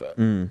team effort,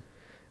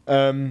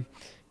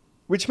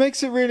 which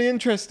makes it really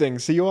interesting.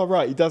 So you are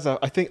right. He does. I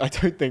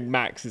don't think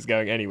Max is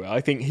going anywhere.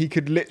 I think he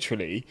could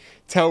literally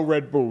tell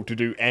Red Bull to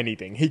do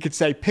anything. He could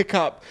say, "Pick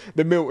up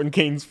the Milton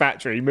Keynes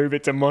factory, move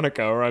it to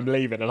Monaco, or I'm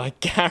leaving," and I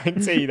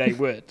guarantee they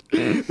would.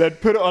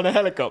 They'd put it on a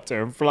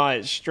helicopter and fly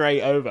it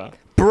straight over.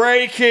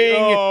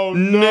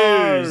 Breaking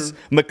news!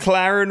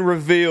 McLaren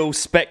reveal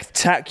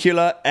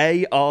spectacular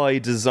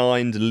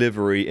AI-designed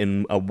livery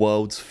in a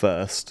world's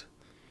first.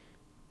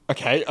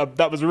 Okay,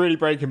 that was really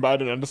breaking, but I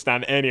didn't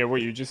understand any of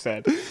what you just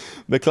said.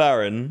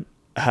 McLaren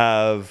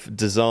have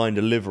designed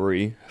a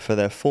livery for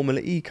their Formula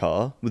E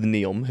car with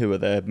Neom, who are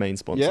their main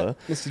sponsor.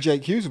 Yeah, Mr.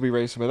 Jake Hughes will be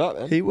racing with that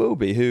then. He will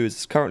be, who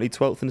is currently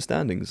 12th in the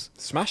standings.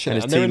 Smashing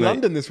it. And they're in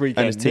London this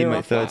weekend. And his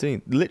teammate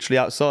 13th. Literally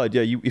outside,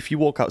 yeah. If you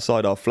walk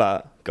outside our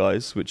flat,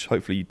 guys, which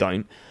hopefully you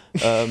don't,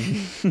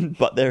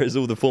 but there is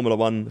all the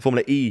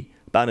Formula E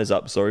banners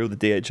up, all the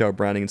DHL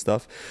branding and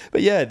stuff.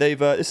 But yeah,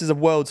 this is a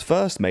world's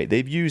first, mate.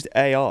 They've used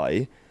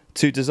AI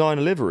to design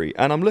a livery,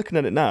 and I'm looking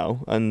at it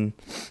now, and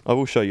I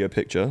will show you a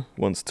picture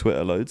once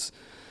Twitter loads.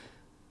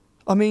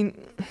 I mean,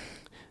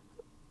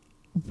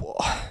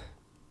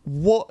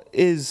 what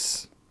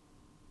is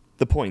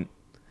the point?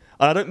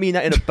 And I don't mean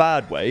that in a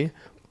bad way,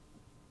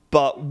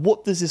 but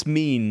what does this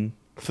mean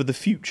for the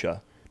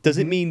future? Does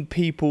it mean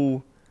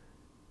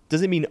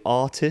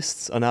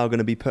artists are now going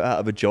to be put out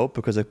of a job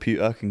because a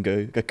computer can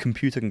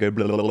go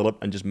blah, blah, blah, blah,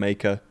 and just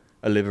make a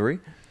livery?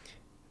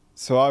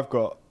 So I've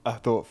got a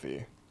thought for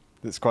you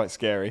that's quite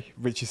scary,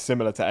 which is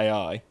similar to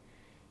AI.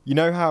 You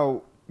know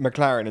how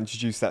McLaren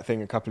introduced that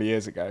thing a couple of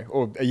years ago,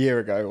 or a year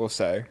ago or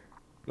so,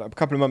 like a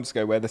couple of months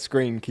ago, where the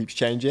screen keeps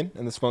changing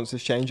and the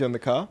sponsors change on the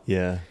car?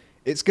 Yeah.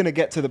 It's going to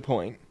get to the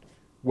point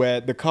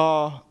where the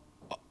car...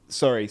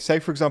 say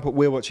for example,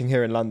 we're watching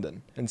here in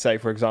London, and say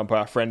for example,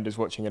 our friend is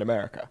watching in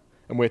America,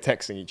 and we're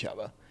texting each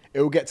other.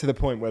 It will get to the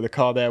point where the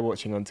car they're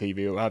watching on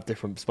TV will have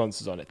different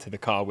sponsors on it to the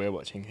car we're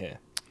watching here.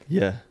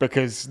 Yeah.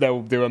 Because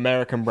they'll do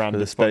American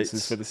branded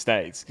sponsors for the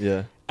States.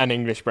 Yeah. And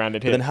English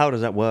branded here. But then how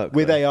does that work?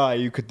 With AI,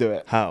 you could do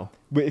it. How?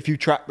 If you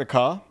track the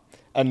car,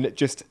 and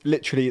just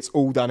literally it's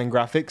all done in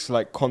graphics,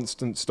 like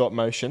constant stop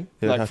motion.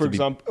 Like, for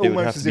example,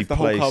 almost as if the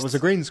whole car was a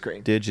green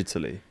screen.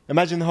 Digitally.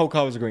 Imagine the whole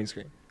car was a green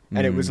screen.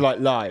 And it was like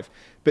live.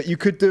 But you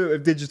could do it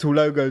with digital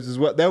logos as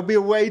well. There'll be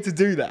a way to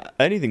do that.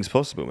 Anything's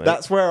possible, mate.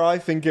 That's where I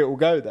think it will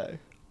go, though.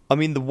 I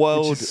mean, the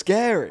world... Which is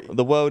scary.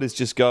 The world is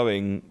just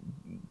going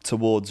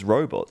towards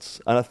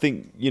robots. And I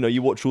think, you know,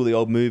 you watch all the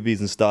old movies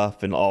and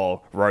stuff and,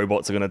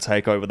 robots are going to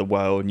take over the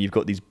world. And you've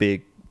got these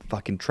big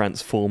fucking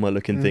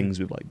transformer-looking things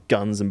with, like,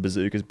 guns and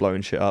bazookas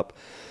blowing shit up.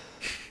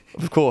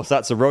 Of course,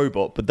 that's a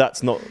robot, but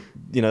that's not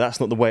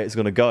the way it's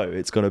going to go.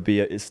 It's going to be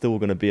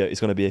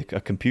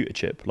a computer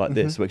chip like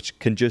this, which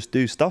can just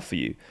do stuff for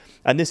you.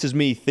 And this is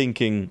me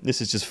thinking, this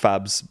is just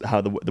Fab's,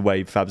 how the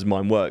way Fab's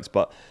mind works,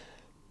 but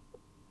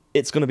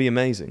it's going to be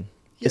amazing.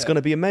 Yeah. It's going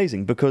to be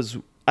amazing because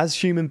as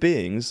human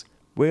beings,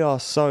 we are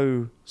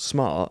so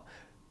smart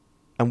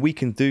and we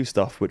can do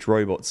stuff which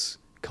robots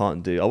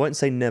can't do. I won't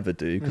say never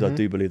do, because I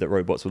do believe that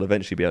robots will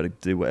eventually be able to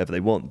do whatever they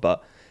want.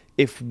 But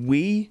if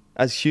we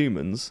as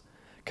humans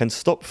can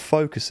stop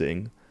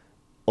focusing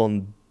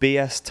on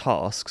BS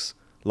tasks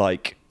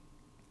like,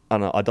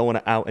 and I don't want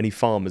to out any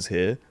farmers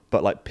here,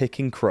 but like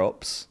picking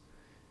crops.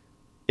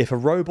 If a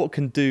robot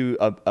can do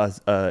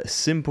a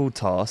simple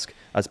task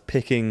as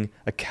picking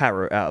a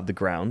carrot out of the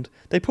ground,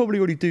 they probably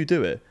already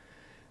do it.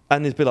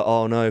 And it's be like,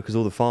 oh no, because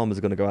all the farmers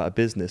are going to go out of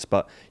business.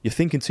 But you're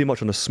thinking too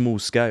much on a small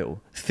scale.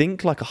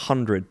 Think like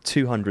 100,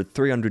 200,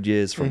 300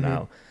 years from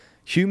now.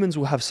 Humans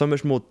will have so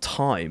much more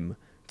time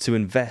to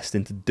invest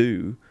into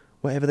do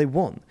whatever they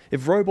want.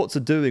 If robots are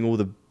doing all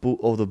the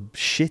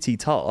shitty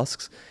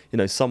tasks, you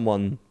know,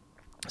 someone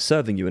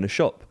serving you in a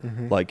shop,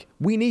 like,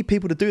 we need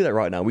people to do that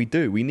right now. We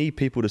do. We need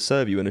people to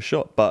serve you in a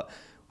shop. But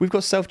we've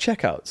got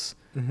self-checkouts.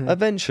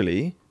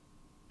 Eventually,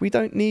 we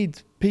don't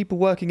need people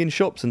working in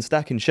shops and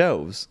stacking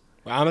shelves.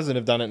 Well, Amazon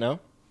have done it now.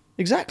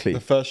 Exactly. The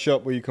first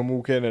shop where you can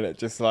walk in and it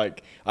just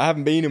like, I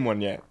haven't been in one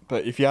yet,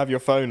 but if you have your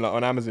phone like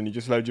on Amazon, you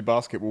just load your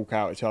basket, walk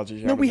out, it charges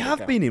you. No, we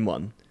have been in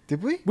one.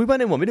 Did we? We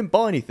went in one. We didn't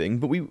buy anything,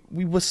 but we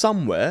were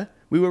somewhere.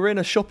 We were in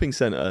a shopping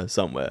centre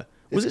somewhere.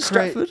 Was it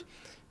Stratford?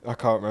 I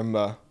can't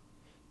remember.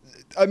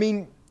 I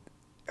mean,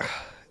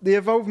 the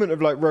involvement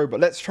of like robot,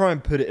 let's try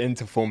and put it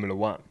into Formula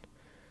One.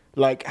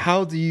 Like,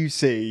 how do you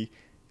see,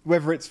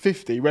 whether it's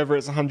 50, whether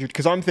it's 100,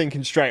 because I'm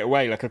thinking straight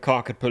away like a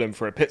car could pull in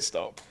for a pit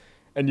stop.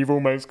 And you've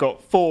almost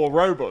got 4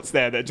 robots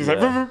there that just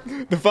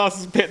like the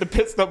fastest the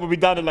pit stop would be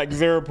done at like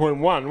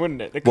 0.1,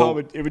 wouldn't it? The car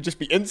would just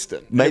be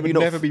instant. Maybe it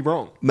would never be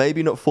wrong.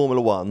 Maybe not Formula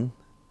One,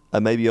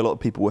 and maybe a lot of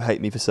people will hate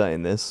me for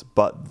saying this,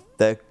 but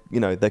there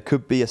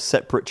could be a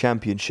separate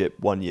championship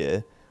one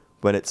year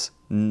when it's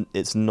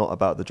not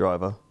about the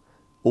driver.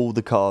 All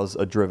the cars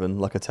are driven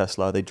like a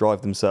Tesla. They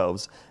drive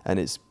themselves, and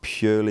it's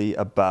purely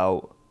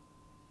about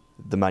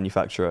the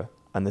manufacturer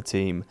and the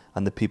team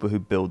and the people who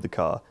build the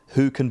car.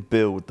 Who can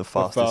build the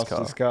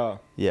fastest car?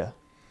 Yeah.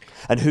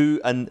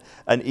 And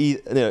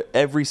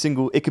every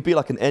single, it could be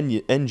like an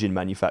engine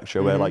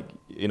manufacturer where like,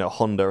 you know,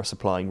 Honda are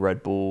supplying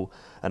Red Bull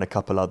and a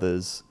couple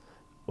others,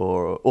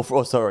 or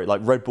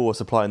like Red Bull are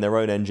supplying their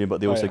own engine, but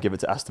they also give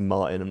it to Aston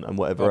Martin and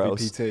whatever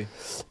else.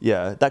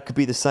 Yeah, that could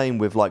be the same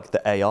with like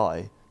the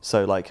AI.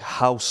 So like,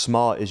 how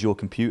smart is your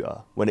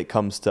computer when it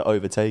comes to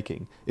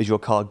overtaking? Is your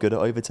car good at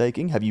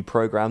overtaking? Have you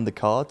programmed the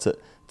car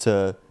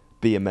to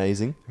be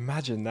amazing?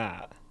 Imagine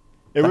that.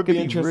 It would be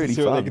interesting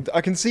really to see.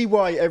 I can see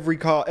why every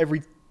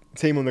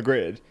team on the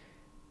grid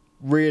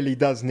really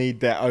does need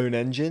their own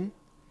engine.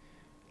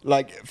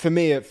 Like, for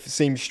me, it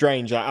seems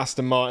strange that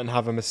Aston Martin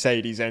have a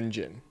Mercedes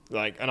engine.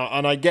 Like, and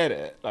I get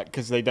it, like,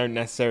 because they don't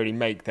necessarily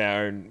make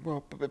their own.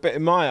 Well, but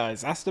in my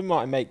eyes, Aston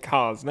Martin make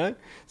cars, no?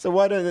 So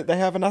why don't they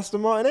have an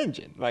Aston Martin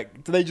engine?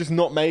 Like, do they just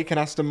not make an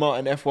Aston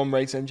Martin F1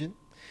 race engine?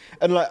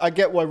 And like, I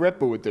get why Red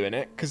Bull were doing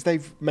it, because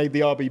they've made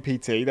the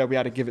RBPT. They'll be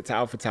able to give it to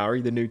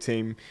AlphaTauri, the new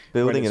team.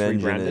 Building an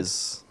engine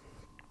is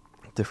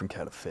a different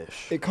kettle of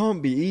fish. It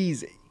can't be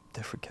easy.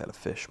 Different kettle of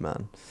fish,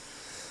 man.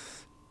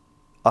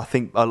 I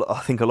think a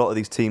lot of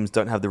these teams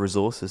don't have the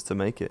resources to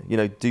make it. You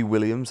know, do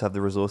Williams have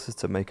the resources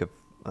to make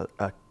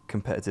a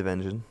competitive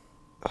engine?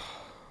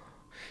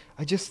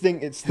 I just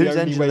think it's the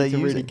only way to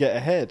really get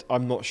ahead.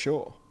 I'm not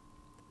sure.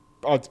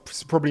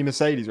 It's probably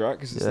Mercedes, right?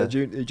 Because it's their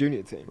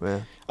junior team.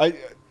 Yeah.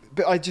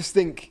 But I just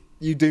think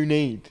you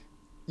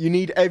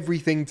need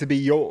everything to be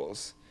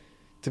yours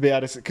to be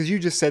able to, because you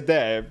just said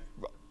there,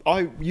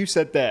 you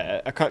said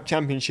there a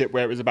championship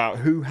where it was about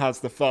who has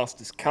the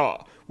fastest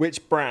car,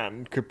 which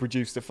brand could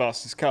produce the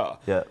fastest car.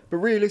 Yeah. But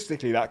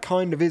realistically, that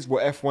kind of is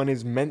what F1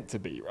 is meant to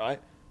be,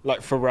 right?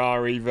 Like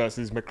Ferrari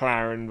versus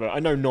McLaren. But I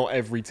know not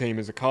every team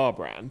is a car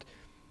brand,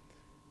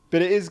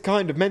 but it is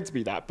kind of meant to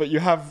be that. But you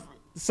have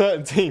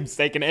certain teams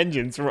taking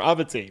engines from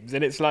other teams,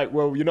 and it's like,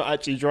 well, you're not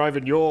actually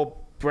driving your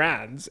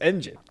brand's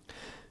engine.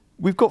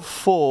 We've got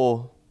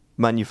 4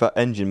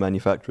 engine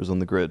manufacturers on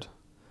the grid.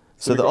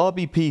 So the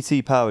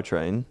RBPT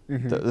powertrain,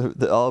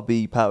 the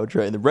RB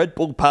powertrain, the Red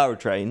Bull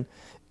powertrain,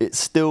 it's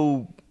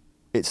still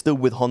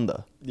with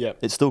Honda. Yeah.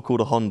 It's still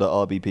called a Honda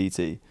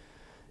RBPT.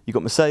 You've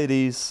got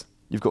Mercedes,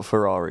 you've got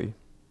Ferrari.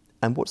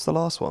 And what's the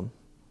last one?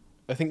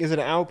 I think, is it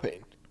an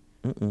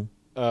Alpine?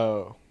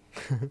 Oh.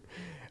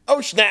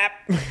 Oh, snap!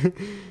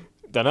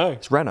 Don't know.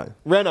 It's Renault.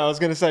 I was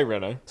going to say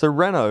Renault. So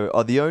Renault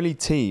are the only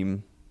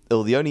team,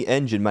 or the only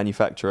engine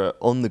manufacturer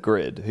on the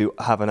grid who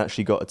haven't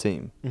actually got a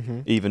team.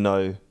 Even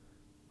though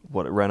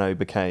Renault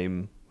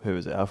became, who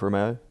is it, Alfa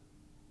Romeo?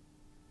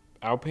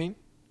 Alpine?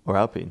 Or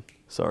Alpine,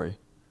 sorry.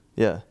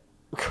 Yeah.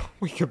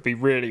 We could be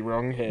really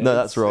wrong here. No,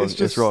 that's wrong.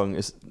 It's wrong.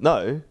 It's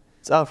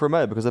Alfa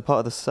Romeo because they're part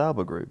of the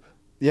Sauber group.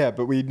 Yeah,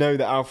 but we know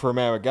that Alfa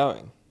Romeo are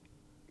going,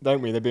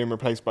 don't we? They're being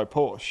replaced by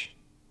Porsche.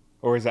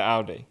 Or is it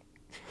Audi?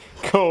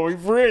 Cool,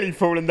 we've really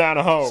fallen down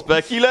a hole.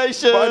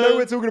 Speculation! But I know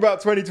we're talking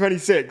about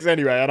 2026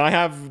 anyway, and I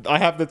have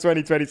the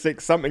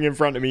 2026 something in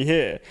front of me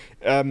here.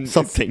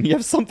 Something? You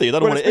have something? I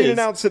don't know what it is. It's been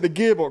announced that the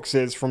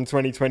gearboxes from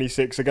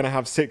 2026 are going to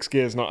have 6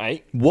 gears, not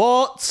 8.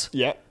 What?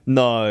 Yeah.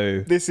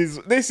 No. This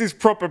is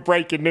proper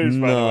breaking news,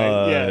 by the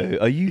way. Yeah.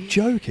 Are you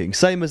joking?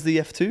 Same as the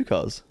F2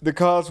 cars. The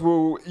cars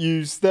will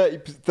use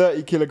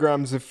 30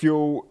 kilograms of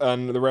fuel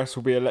and the rest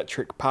will be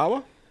electric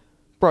power.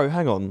 Bro,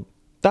 hang on.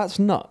 That's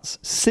nuts.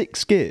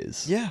 6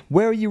 gears? Yeah.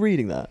 Where are you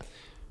reading that?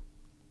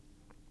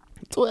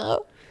 Twitter.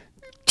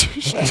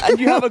 And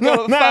you haven't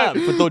got a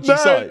fan for dodgy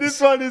sites?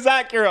 This one is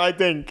accurate, I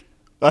think.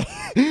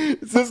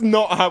 This is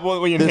not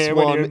what we hear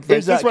when you're in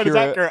this one is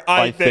accurate,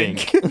 I think.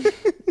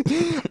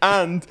 think.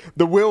 And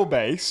the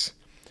wheelbase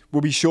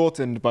will be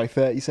shortened by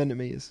 30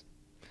 centimetres,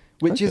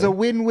 which is a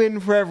win-win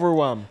for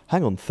everyone.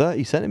 Hang on,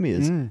 30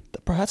 centimetres?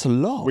 Bro, that's a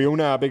lot. We all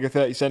know how big a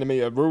 30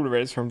 centimetre ruler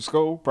is from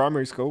school,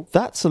 primary school.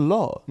 That's a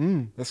lot.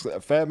 That's a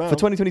fair amount. For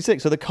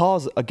 2026, so the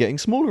cars are getting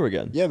smaller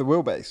again? Yeah, the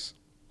wheelbase.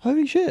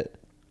 Holy shit.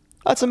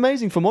 That's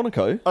amazing for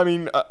Monaco. I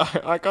mean,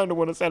 I kind of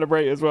want to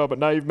celebrate as well, but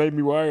now you've made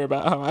me worry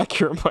about how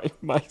accurate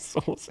my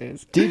source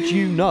is. Did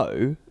you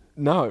know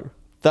No.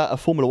 that a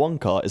Formula 1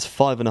 car is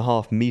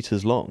 5.5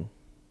 metres long?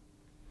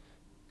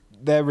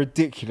 They're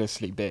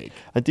ridiculously big.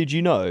 And did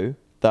you know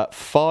that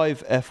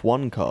 5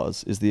 F1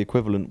 cars is the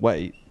equivalent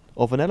weight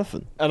of an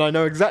elephant? And I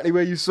know exactly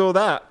where you saw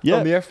that Yeah.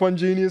 on the F1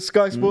 Juniors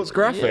Sky Sports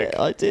graphic.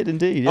 Yeah, I did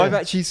indeed. Yeah. I've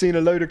actually seen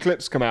a load of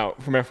clips come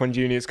out from F1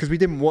 Juniors because we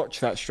didn't watch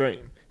that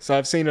stream. So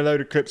I've seen a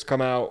load of clips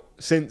come out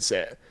since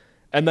it.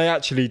 And they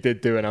actually did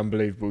do an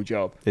unbelievable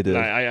job. They did.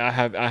 Like, I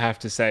have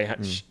to say,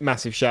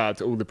 massive shout out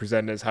to all the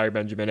presenters, Harry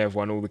Benjamin,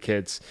 everyone, all the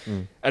kids.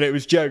 And it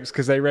was jokes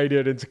because they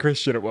radioed into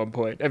Christian at one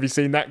point. Have you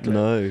seen that clip?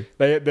 No.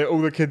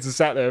 All the kids are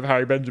sat there with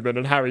Harry Benjamin,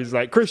 and Harry's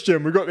like,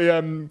 Christian, we got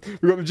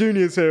the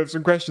juniors here with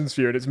some questions for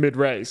you, and it's mid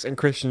race, and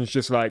Christian's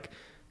just like,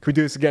 can we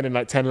do this again in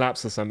like 10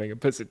 laps or something, and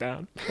puts it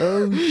down.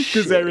 Oh,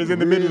 Because they was in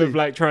the middle of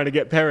like trying to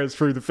get Perez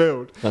through the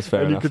field. That's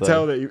fair and enough, you could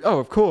though. tell that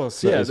of course,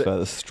 That yeah. is fair.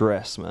 The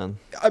stress, man.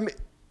 I mean,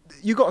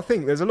 you got to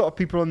think there's a lot of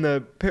people on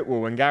the pit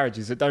wall and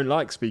garages that don't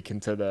like speaking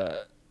to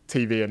the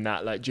TV and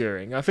that like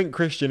during. I think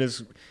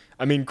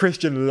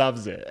Christian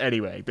loves it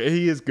anyway, but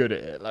he is good at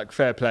it. Like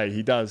fair play,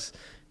 he does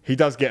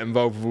get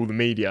involved with all the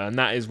media, and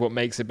that is what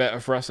makes it better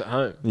for us at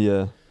home.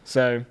 Yeah.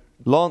 So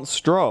Lance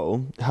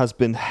Stroll has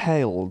been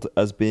hailed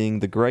as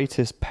being the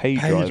greatest paid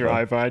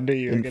driver I knew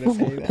you were going to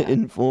say that.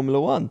 in Formula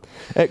 1.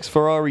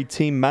 Ex-Ferrari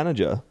team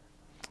manager.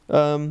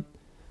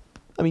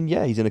 I mean,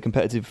 yeah, he's in a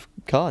competitive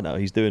car now.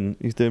 He's doing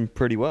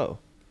pretty well.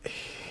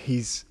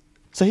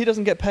 So he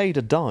doesn't get paid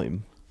a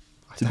dime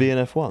to be in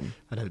F1.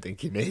 I don't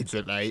think he needs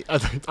it, mate.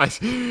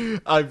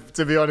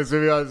 To be honest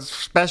with you,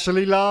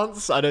 especially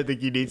Lance, I don't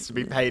think he needs to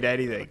be paid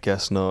anything.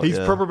 Guess not. He's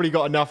yeah. probably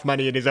got enough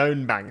money in his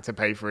own bank to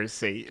pay for his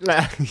seat.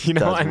 You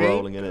know Dad's what I mean?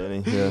 rolling in it,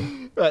 isn't he?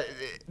 Yeah. But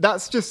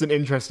that's just an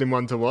interesting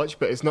one to watch,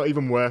 but it's not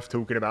even worth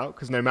talking about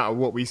because no matter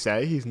what we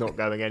say, he's not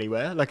going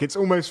anywhere. Like, it's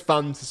almost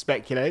fun to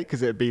speculate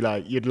because it'd be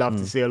like, you'd love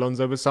to see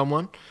Alonso with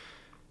someone,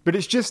 but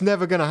it's just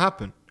never going to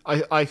happen.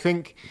 I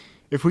think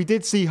if we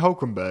did see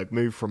Hülkenberg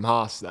move from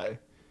Haas, though,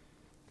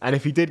 and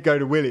if he did go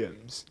to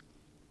Williams,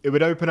 it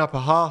would open up a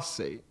Haas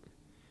seat,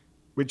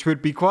 which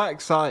would be quite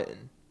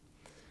exciting.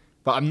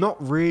 But I'm not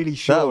really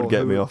sure. That would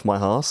get me off my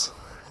arse.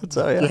 I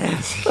tell you.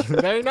 Yes,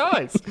 very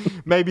nice.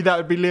 Maybe that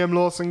would be Liam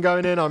Lawson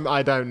going in.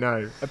 I don't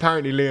know.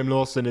 Apparently, Liam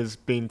Lawson has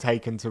been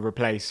taken to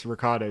replace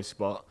Ricciardo's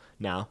spot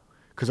now,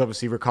 because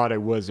obviously Ricciardo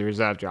was a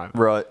reserve driver.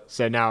 Right.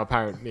 So now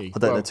apparently, I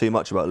don't know too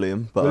much about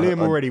Liam, but Liam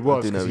I already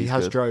was do know because he he's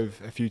has good.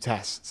 drove a few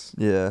tests.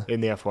 Yeah.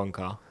 In the F1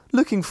 car.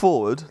 Looking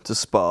forward to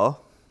Spa.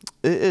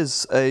 It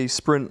is a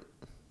sprint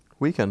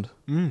weekend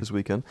this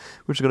weekend,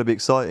 which is going to be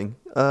exciting.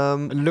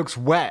 And it looks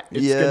wet.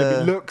 It's going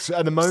to be looks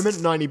at the moment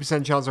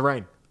 90% chance of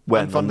rain.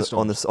 When And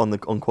thunderstorms.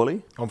 on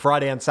quali? On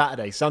Friday and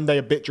Saturday. Sunday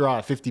a bit dry,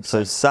 50%.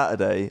 So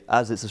Saturday,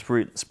 as it's a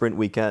sprint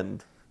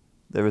weekend,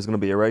 there is going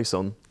to be a race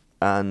on,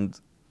 and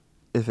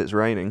if it's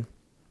raining,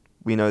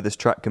 we know this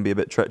track can be a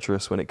bit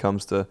treacherous when it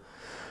comes to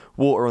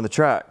water on the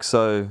track.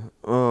 So,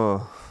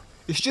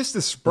 it's just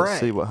the spray. let's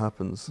see what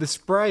happens. The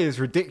spray is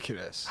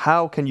ridiculous.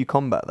 How can you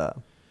combat that?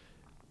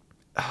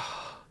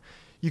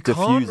 You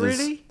can't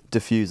really?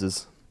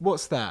 Diffusers.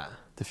 What's that?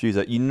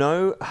 Diffuser. You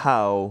know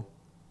how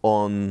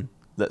on,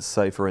 let's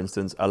say for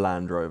instance, a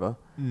Land Rover,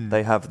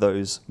 they have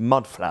those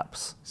mud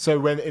flaps. So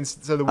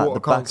so the at water the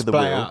can't back of the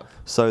splay wheel, up.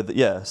 so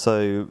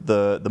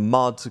the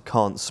mud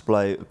can't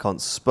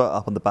spurt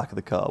up on the back of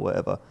the car,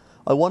 whatever.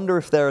 I wonder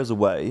if there is a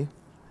way,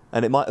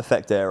 and it might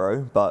affect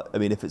aero, but I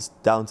mean, if it's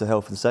down to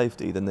health and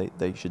safety, then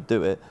they should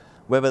do it.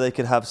 Whether they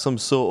could have some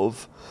sort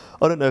of,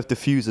 I don't know if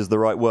diffuser is the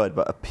right word,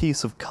 but a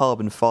piece of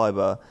carbon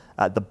fibre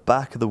at the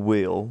back of the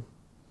wheel,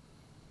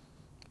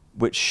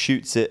 which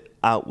shoots it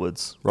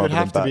outwards It rather would than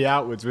have back. to be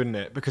outwards, wouldn't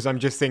it? Because I'm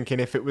just thinking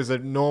if it was a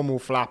normal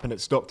flap and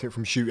it stopped it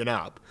from shooting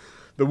up,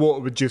 the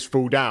water would just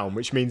fall down,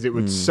 which means it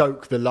would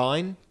soak the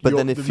line. But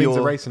then if the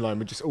you're- racing line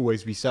would just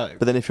always be soaked.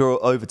 But then if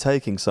you're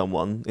overtaking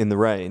someone in the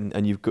rain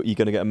and you're going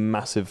to get a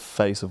massive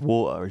face of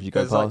water as you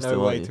go There's like past no it,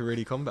 way aren't you? to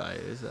really combat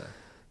it, is there?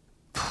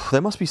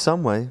 There must be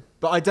some way.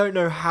 But I don't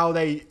know how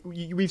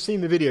we've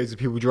seen the videos of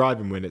people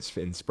driving when it's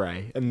in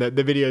spray. And the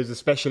videos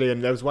especially,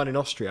 and there was one in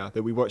Austria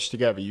that we watched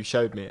together. You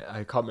showed me it.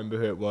 I can't remember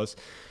who it was.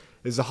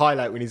 There's a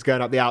highlight when he's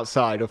going up the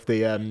outside of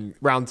the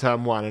round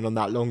turn 1 and on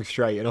that long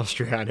straight in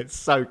Austria, and it's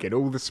soaking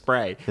all the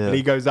spray. Yeah. And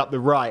he goes up the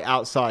right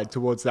outside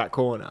towards that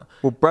corner.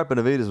 Well, Brad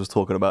Benavides was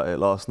talking about it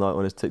last night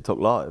on his TikTok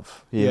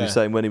live. He was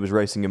saying when he was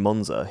racing in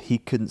Monza, he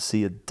couldn't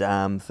see a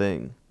damn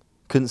thing.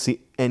 Couldn't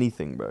see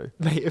anything, bro.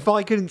 Mate, if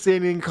I couldn't see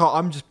anything in the car,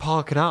 I'm just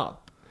parking up.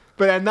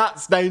 But then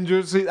that's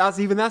dangerous. That's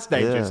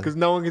dangerous because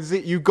no one can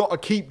see. You've got to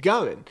keep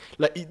going.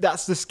 Like,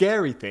 that's the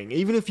scary thing.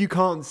 Even if you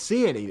can't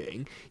see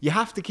anything, you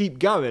have to keep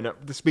going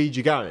at the speed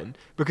you're going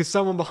because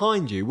someone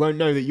behind you won't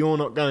know that you're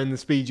not going the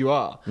speed you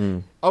are.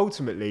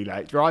 Ultimately,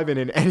 like, driving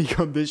in any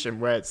condition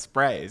where it's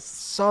spray is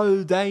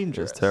so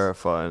dangerous. It's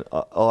terrifying.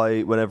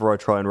 Whenever I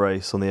try and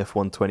race on the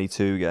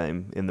F122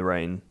 game in the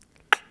rain,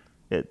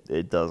 it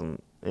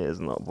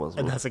is not possible.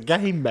 And that's a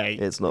game, mate.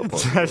 It's not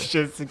possible. That's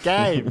just a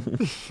game.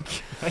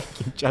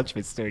 Making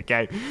judgments to a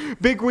game.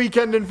 Big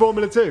weekend in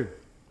Formula 2.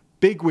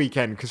 Big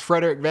weekend because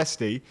Frederic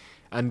Vesti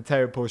and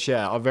Theo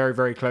Pourchaire are very,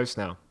 very close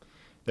now.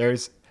 There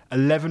is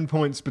 11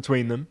 points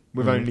between them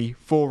with only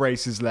 4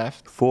 races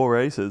left. 4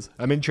 races.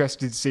 I'm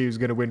interested to see who's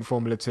going to win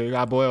Formula 2.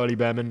 Our boy Ollie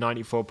Behrman,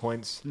 94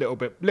 points. Little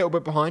bit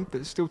behind,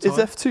 but still tight. Is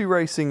F2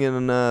 racing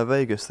in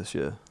Vegas this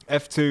year?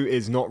 F2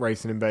 is not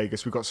racing in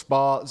Vegas. We've got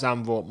Spa,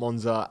 Zandvoort,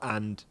 Monza,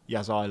 and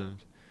Yas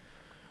Island.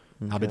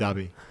 Abu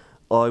Dhabi.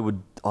 I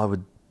would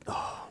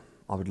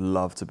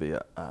love to be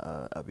at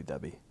Abu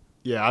Dhabi.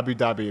 Yeah, Abu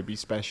Dhabi would be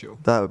special.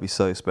 That would be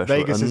so special.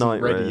 Vegas a isn't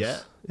night ready race.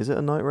 yet. Is it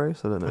a night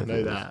race? I don't know. I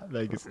know that.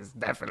 Vegas is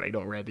definitely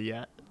not ready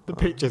yet. The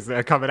pictures that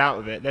are coming out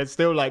of it, they're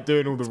still like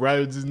doing all the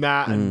roads and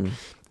that. And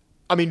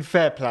I mean,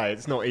 fair play.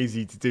 It's not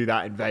easy to do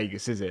that in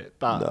Vegas, is it?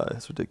 But No,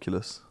 it's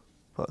ridiculous.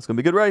 But it's going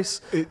to be a good race.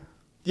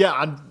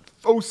 Yeah, and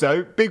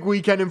also, big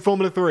weekend in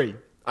Formula 3.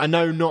 I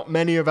know not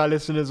many of our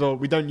listeners, or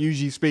we don't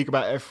usually speak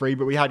about F3,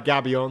 but we had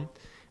Gabby on.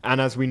 And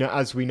as we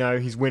know,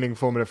 he's winning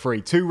Formula 3.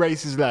 2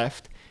 races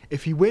left.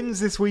 If he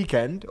wins this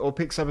weekend or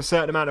picks up a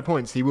certain amount of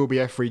points, he will be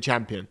F3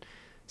 champion.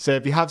 So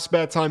if you have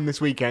spare time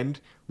this weekend,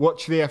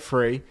 watch the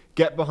F3,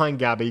 get behind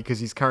Gabby because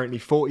he's currently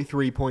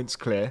 43 points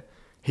clear.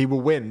 He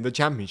will win the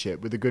championship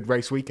with a good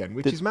race weekend,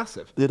 which is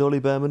massive. Did Ollie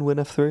Behrman win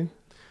F3?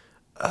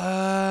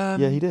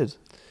 Yeah, he did.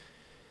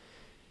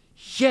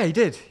 Yeah, he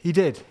did.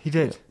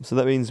 Yeah. So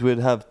that means we'd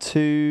have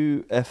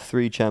 2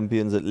 F3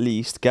 champions at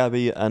least,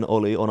 Gabby and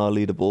Ollie on our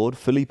leaderboard.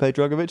 Felipe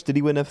Drugovich, did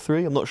he win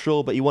F3? I'm not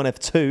sure, but he won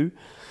F2.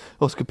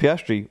 Oscar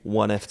Piastri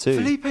won F2.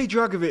 Felipe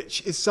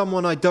Drugovich is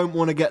someone I don't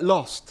want to get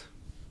lost.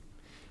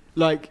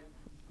 Like,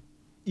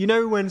 you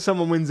know when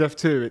someone wins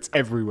F2, it's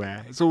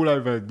everywhere. It's all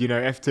over, F2,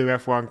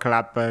 F1,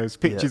 collab posts,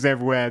 pictures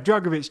everywhere.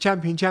 Drugovich,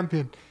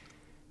 champion.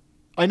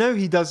 I know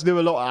he does do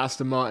a lot at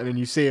Aston Martin and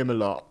you see him a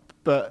lot,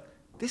 but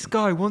this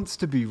guy wants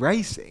to be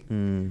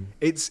racing.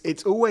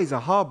 It's always a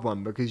hard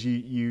one because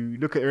you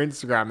look at their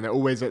Instagram and they're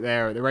always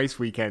there at the race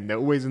weekend. They're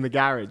always in the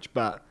garage,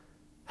 but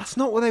that's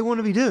not what they want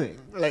to be doing.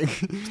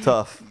 Like, It's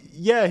tough.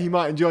 Yeah, he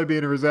might enjoy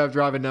being a reserve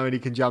driver knowing he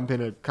can jump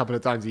in a couple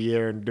of times a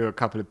year and do a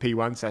couple of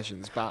P1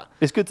 sessions, but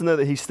It's good to know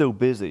that he's still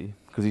busy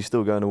because he's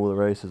still going to all the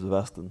races with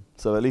Aston.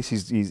 So at least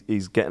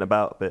he's getting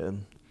about a bit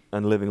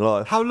and living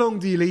life. how long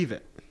do you leave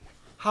it?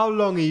 How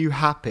long are you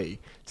happy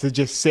to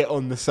just sit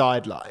on the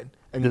sideline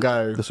and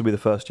go? This will be the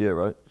first year,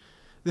 right?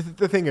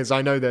 The thing is,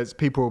 I know there's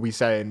people will be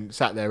saying,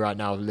 sat there right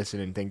now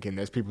listening, thinking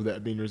there's people that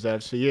have been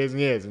reserves for years and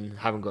years and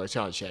haven't got a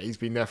chance yet. He's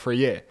been there for a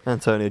year.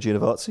 Antonio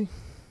Giovinazzi.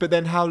 But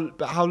then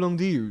how long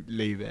do you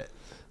leave it?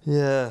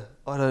 Yeah,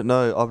 I don't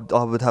know.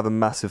 I would have a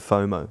massive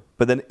FOMO.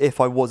 But then if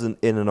I wasn't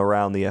in and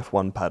around the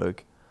F1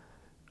 paddock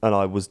and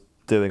I was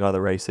doing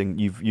other racing,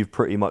 you've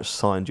pretty much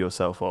signed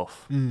yourself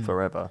off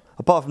forever.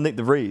 Apart from Nick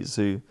De Vries,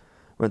 who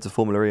went to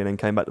Formula E and then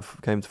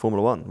came to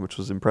Formula 1, which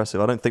was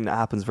impressive. I don't think that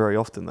happens very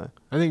often, though.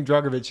 I think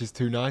Drugovich is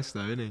too nice,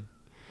 though, isn't he?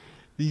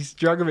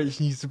 Drugovich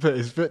needs to put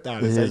his foot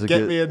down and say,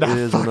 get me in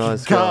that fucking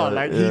nice car. guy,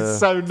 Like, yeah. he's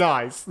so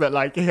nice that,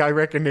 like, I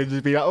reckon he'd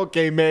just be like,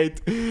 okay,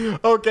 mate.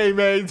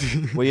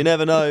 Well, you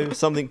never know.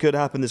 Something could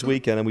happen this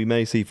weekend and we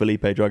may see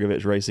Felipe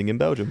Drugovich racing in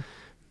Belgium.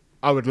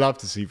 I would love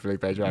to see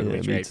Felipe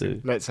Drugovich me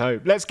racing. too. Let's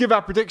hope. Let's give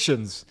our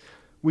predictions.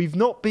 We've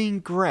not been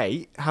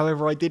great.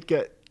 However, I did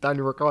get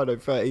Daniel Ricciardo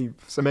 13th,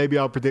 so maybe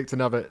I'll predict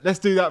another. Let's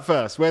do that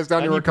first. Where's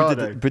Daniel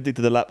Ricciardo?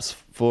 Predicted the laps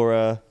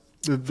for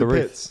The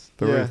Ruth. pits.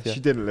 For Yeah, Ruth, yeah. she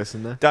didn't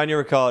listen there. Daniel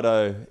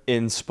Ricciardo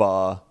in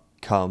Spa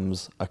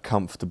comes a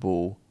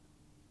comfortable.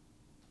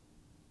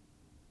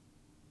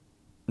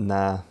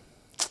 Nah.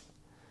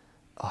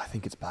 I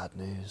think it's bad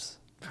news.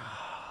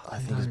 I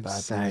think it's Don't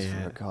bad say news for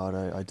it.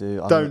 Ricciardo. I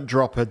do. Don't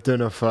drop a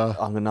Dunafer.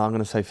 I'm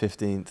gonna say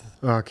 15th.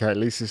 Okay, at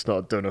least it's not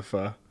a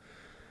Dunafer.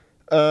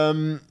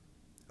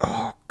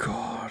 Oh,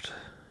 God.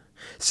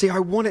 See, I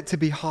want it to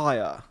be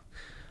higher,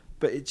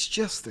 but it's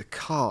just the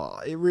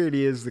car. It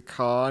really is the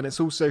car. And it's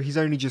also, he's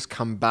only just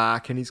come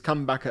back, and he's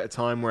come back at a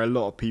time where a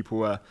lot of people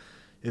were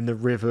in the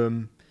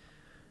rhythm.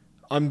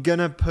 I'm going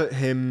to put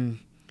him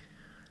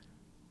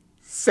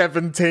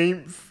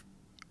 17th,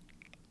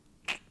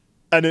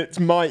 and it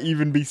might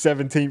even be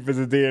 17th as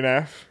a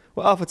DNF.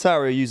 Well, AlphaTauri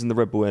are using the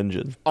Red Bull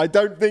engine. I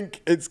don't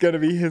think it's going to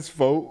be his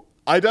fault.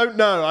 I don't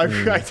know. I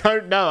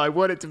don't know. I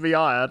want it to be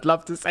high. I'd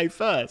love to say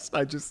first.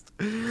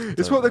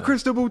 It's what the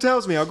crystal ball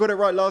tells me. I got it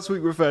right last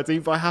week with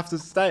 13th. I have to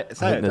say it.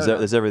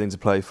 There's everything to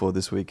play for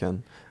this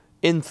weekend.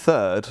 In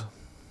third,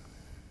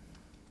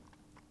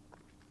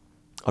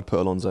 I'd put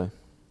Alonso.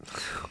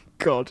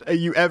 God, are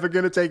you ever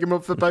going to take him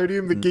off the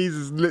podium? The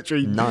geezer's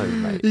literally... No,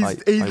 mate.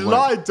 He's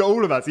lied to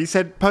all of us. He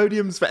said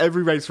podiums for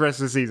every race for the rest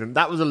of the season.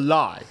 That was a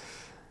lie.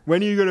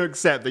 When are you going to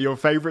accept that your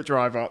favourite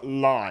driver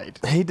lied?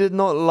 He did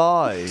not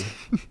lie.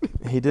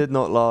 He did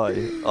not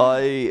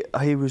lie.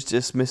 He was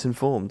just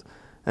misinformed.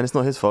 And it's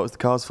not his fault, it's the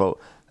car's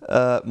fault.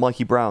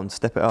 Mikey Brown,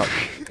 step it up.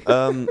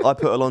 I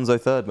put Alonso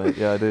third, mate.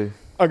 Yeah, I do.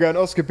 I'm going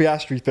Oscar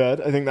Piastri third.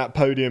 I think that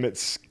podium,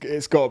 it's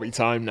got to be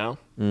time now.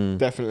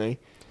 Definitely.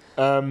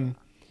 I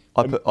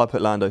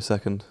put Lando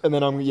second. And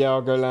then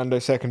I'll go Lando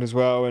second as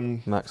well.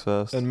 And Max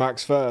first. And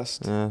Max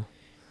first. Yeah.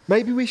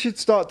 Maybe we should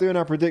start doing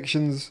our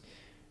predictions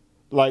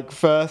like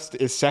first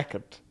is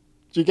second.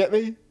 Do you get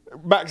me?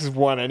 Max has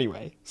won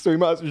anyway. So we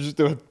might as well just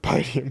do a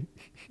podium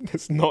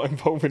that's not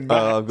involving Max.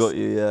 Oh, I've got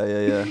you.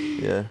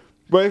 Yeah.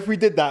 Well, if we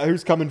did that,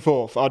 who's coming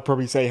fourth? I'd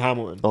probably say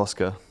Hamilton.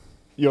 Oscar.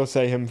 You'll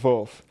say him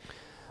fourth.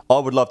 I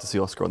would love to see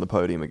Oscar on the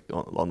podium.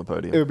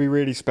 It would be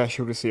really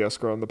special to see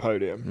Oscar on the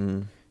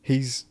podium.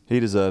 He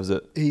deserves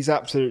it. He's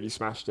absolutely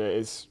smashed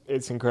it.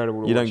 It's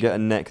incredible. You don't get a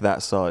neck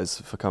that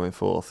size for coming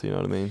fourth. You know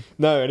what I mean?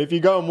 No, and if you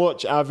go and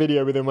watch our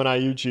video with him on our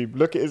YouTube,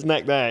 look at his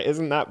neck there.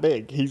 Isn't that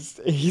big?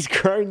 He's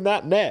grown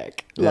that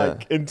neck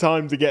like in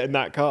time to get in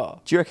that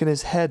car. Do you reckon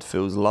his head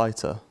feels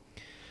lighter?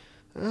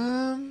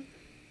 I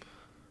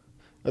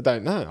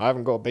don't know. I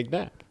haven't got a big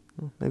neck.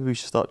 Maybe we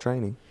should start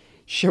training.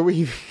 Shall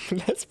we?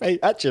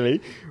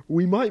 Actually,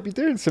 we might be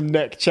doing some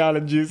neck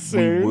challenges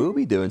soon. We will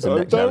be doing some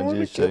neck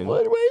challenges soon. I don't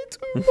want to give away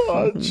too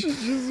much.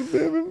 It's just a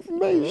bit of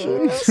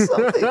information.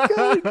 Something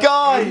good.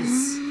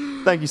 Guys,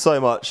 thank you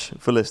so much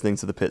for listening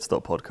to the Pit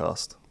Stop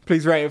podcast.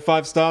 Please rate it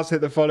 5 stars,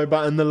 hit the follow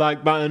button, the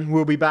like button.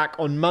 We'll be back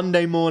on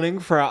Monday morning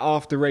for our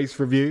after race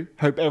review.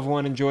 Hope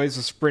everyone enjoys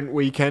the sprint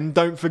weekend.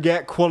 Don't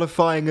forget,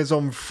 qualifying is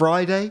on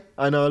Friday.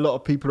 I know a lot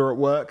of people are at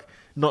work.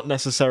 Not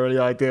necessarily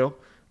ideal,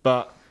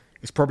 but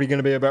it's probably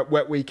going to be a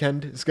wet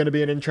weekend. It's going to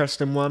be an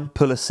interesting one.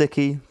 Pull a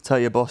sickie. Tell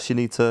your boss you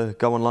need to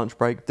go on lunch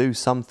break. Do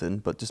something,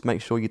 but just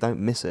make sure you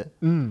don't miss it.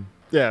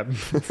 Yeah.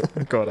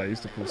 God, I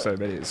used to pull so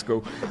many at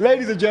school.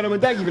 Ladies and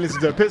gentlemen, thank you for listening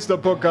to the Pit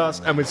Stop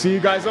podcast, and we'll see you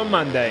guys on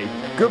Monday.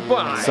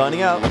 Goodbye.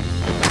 Signing out.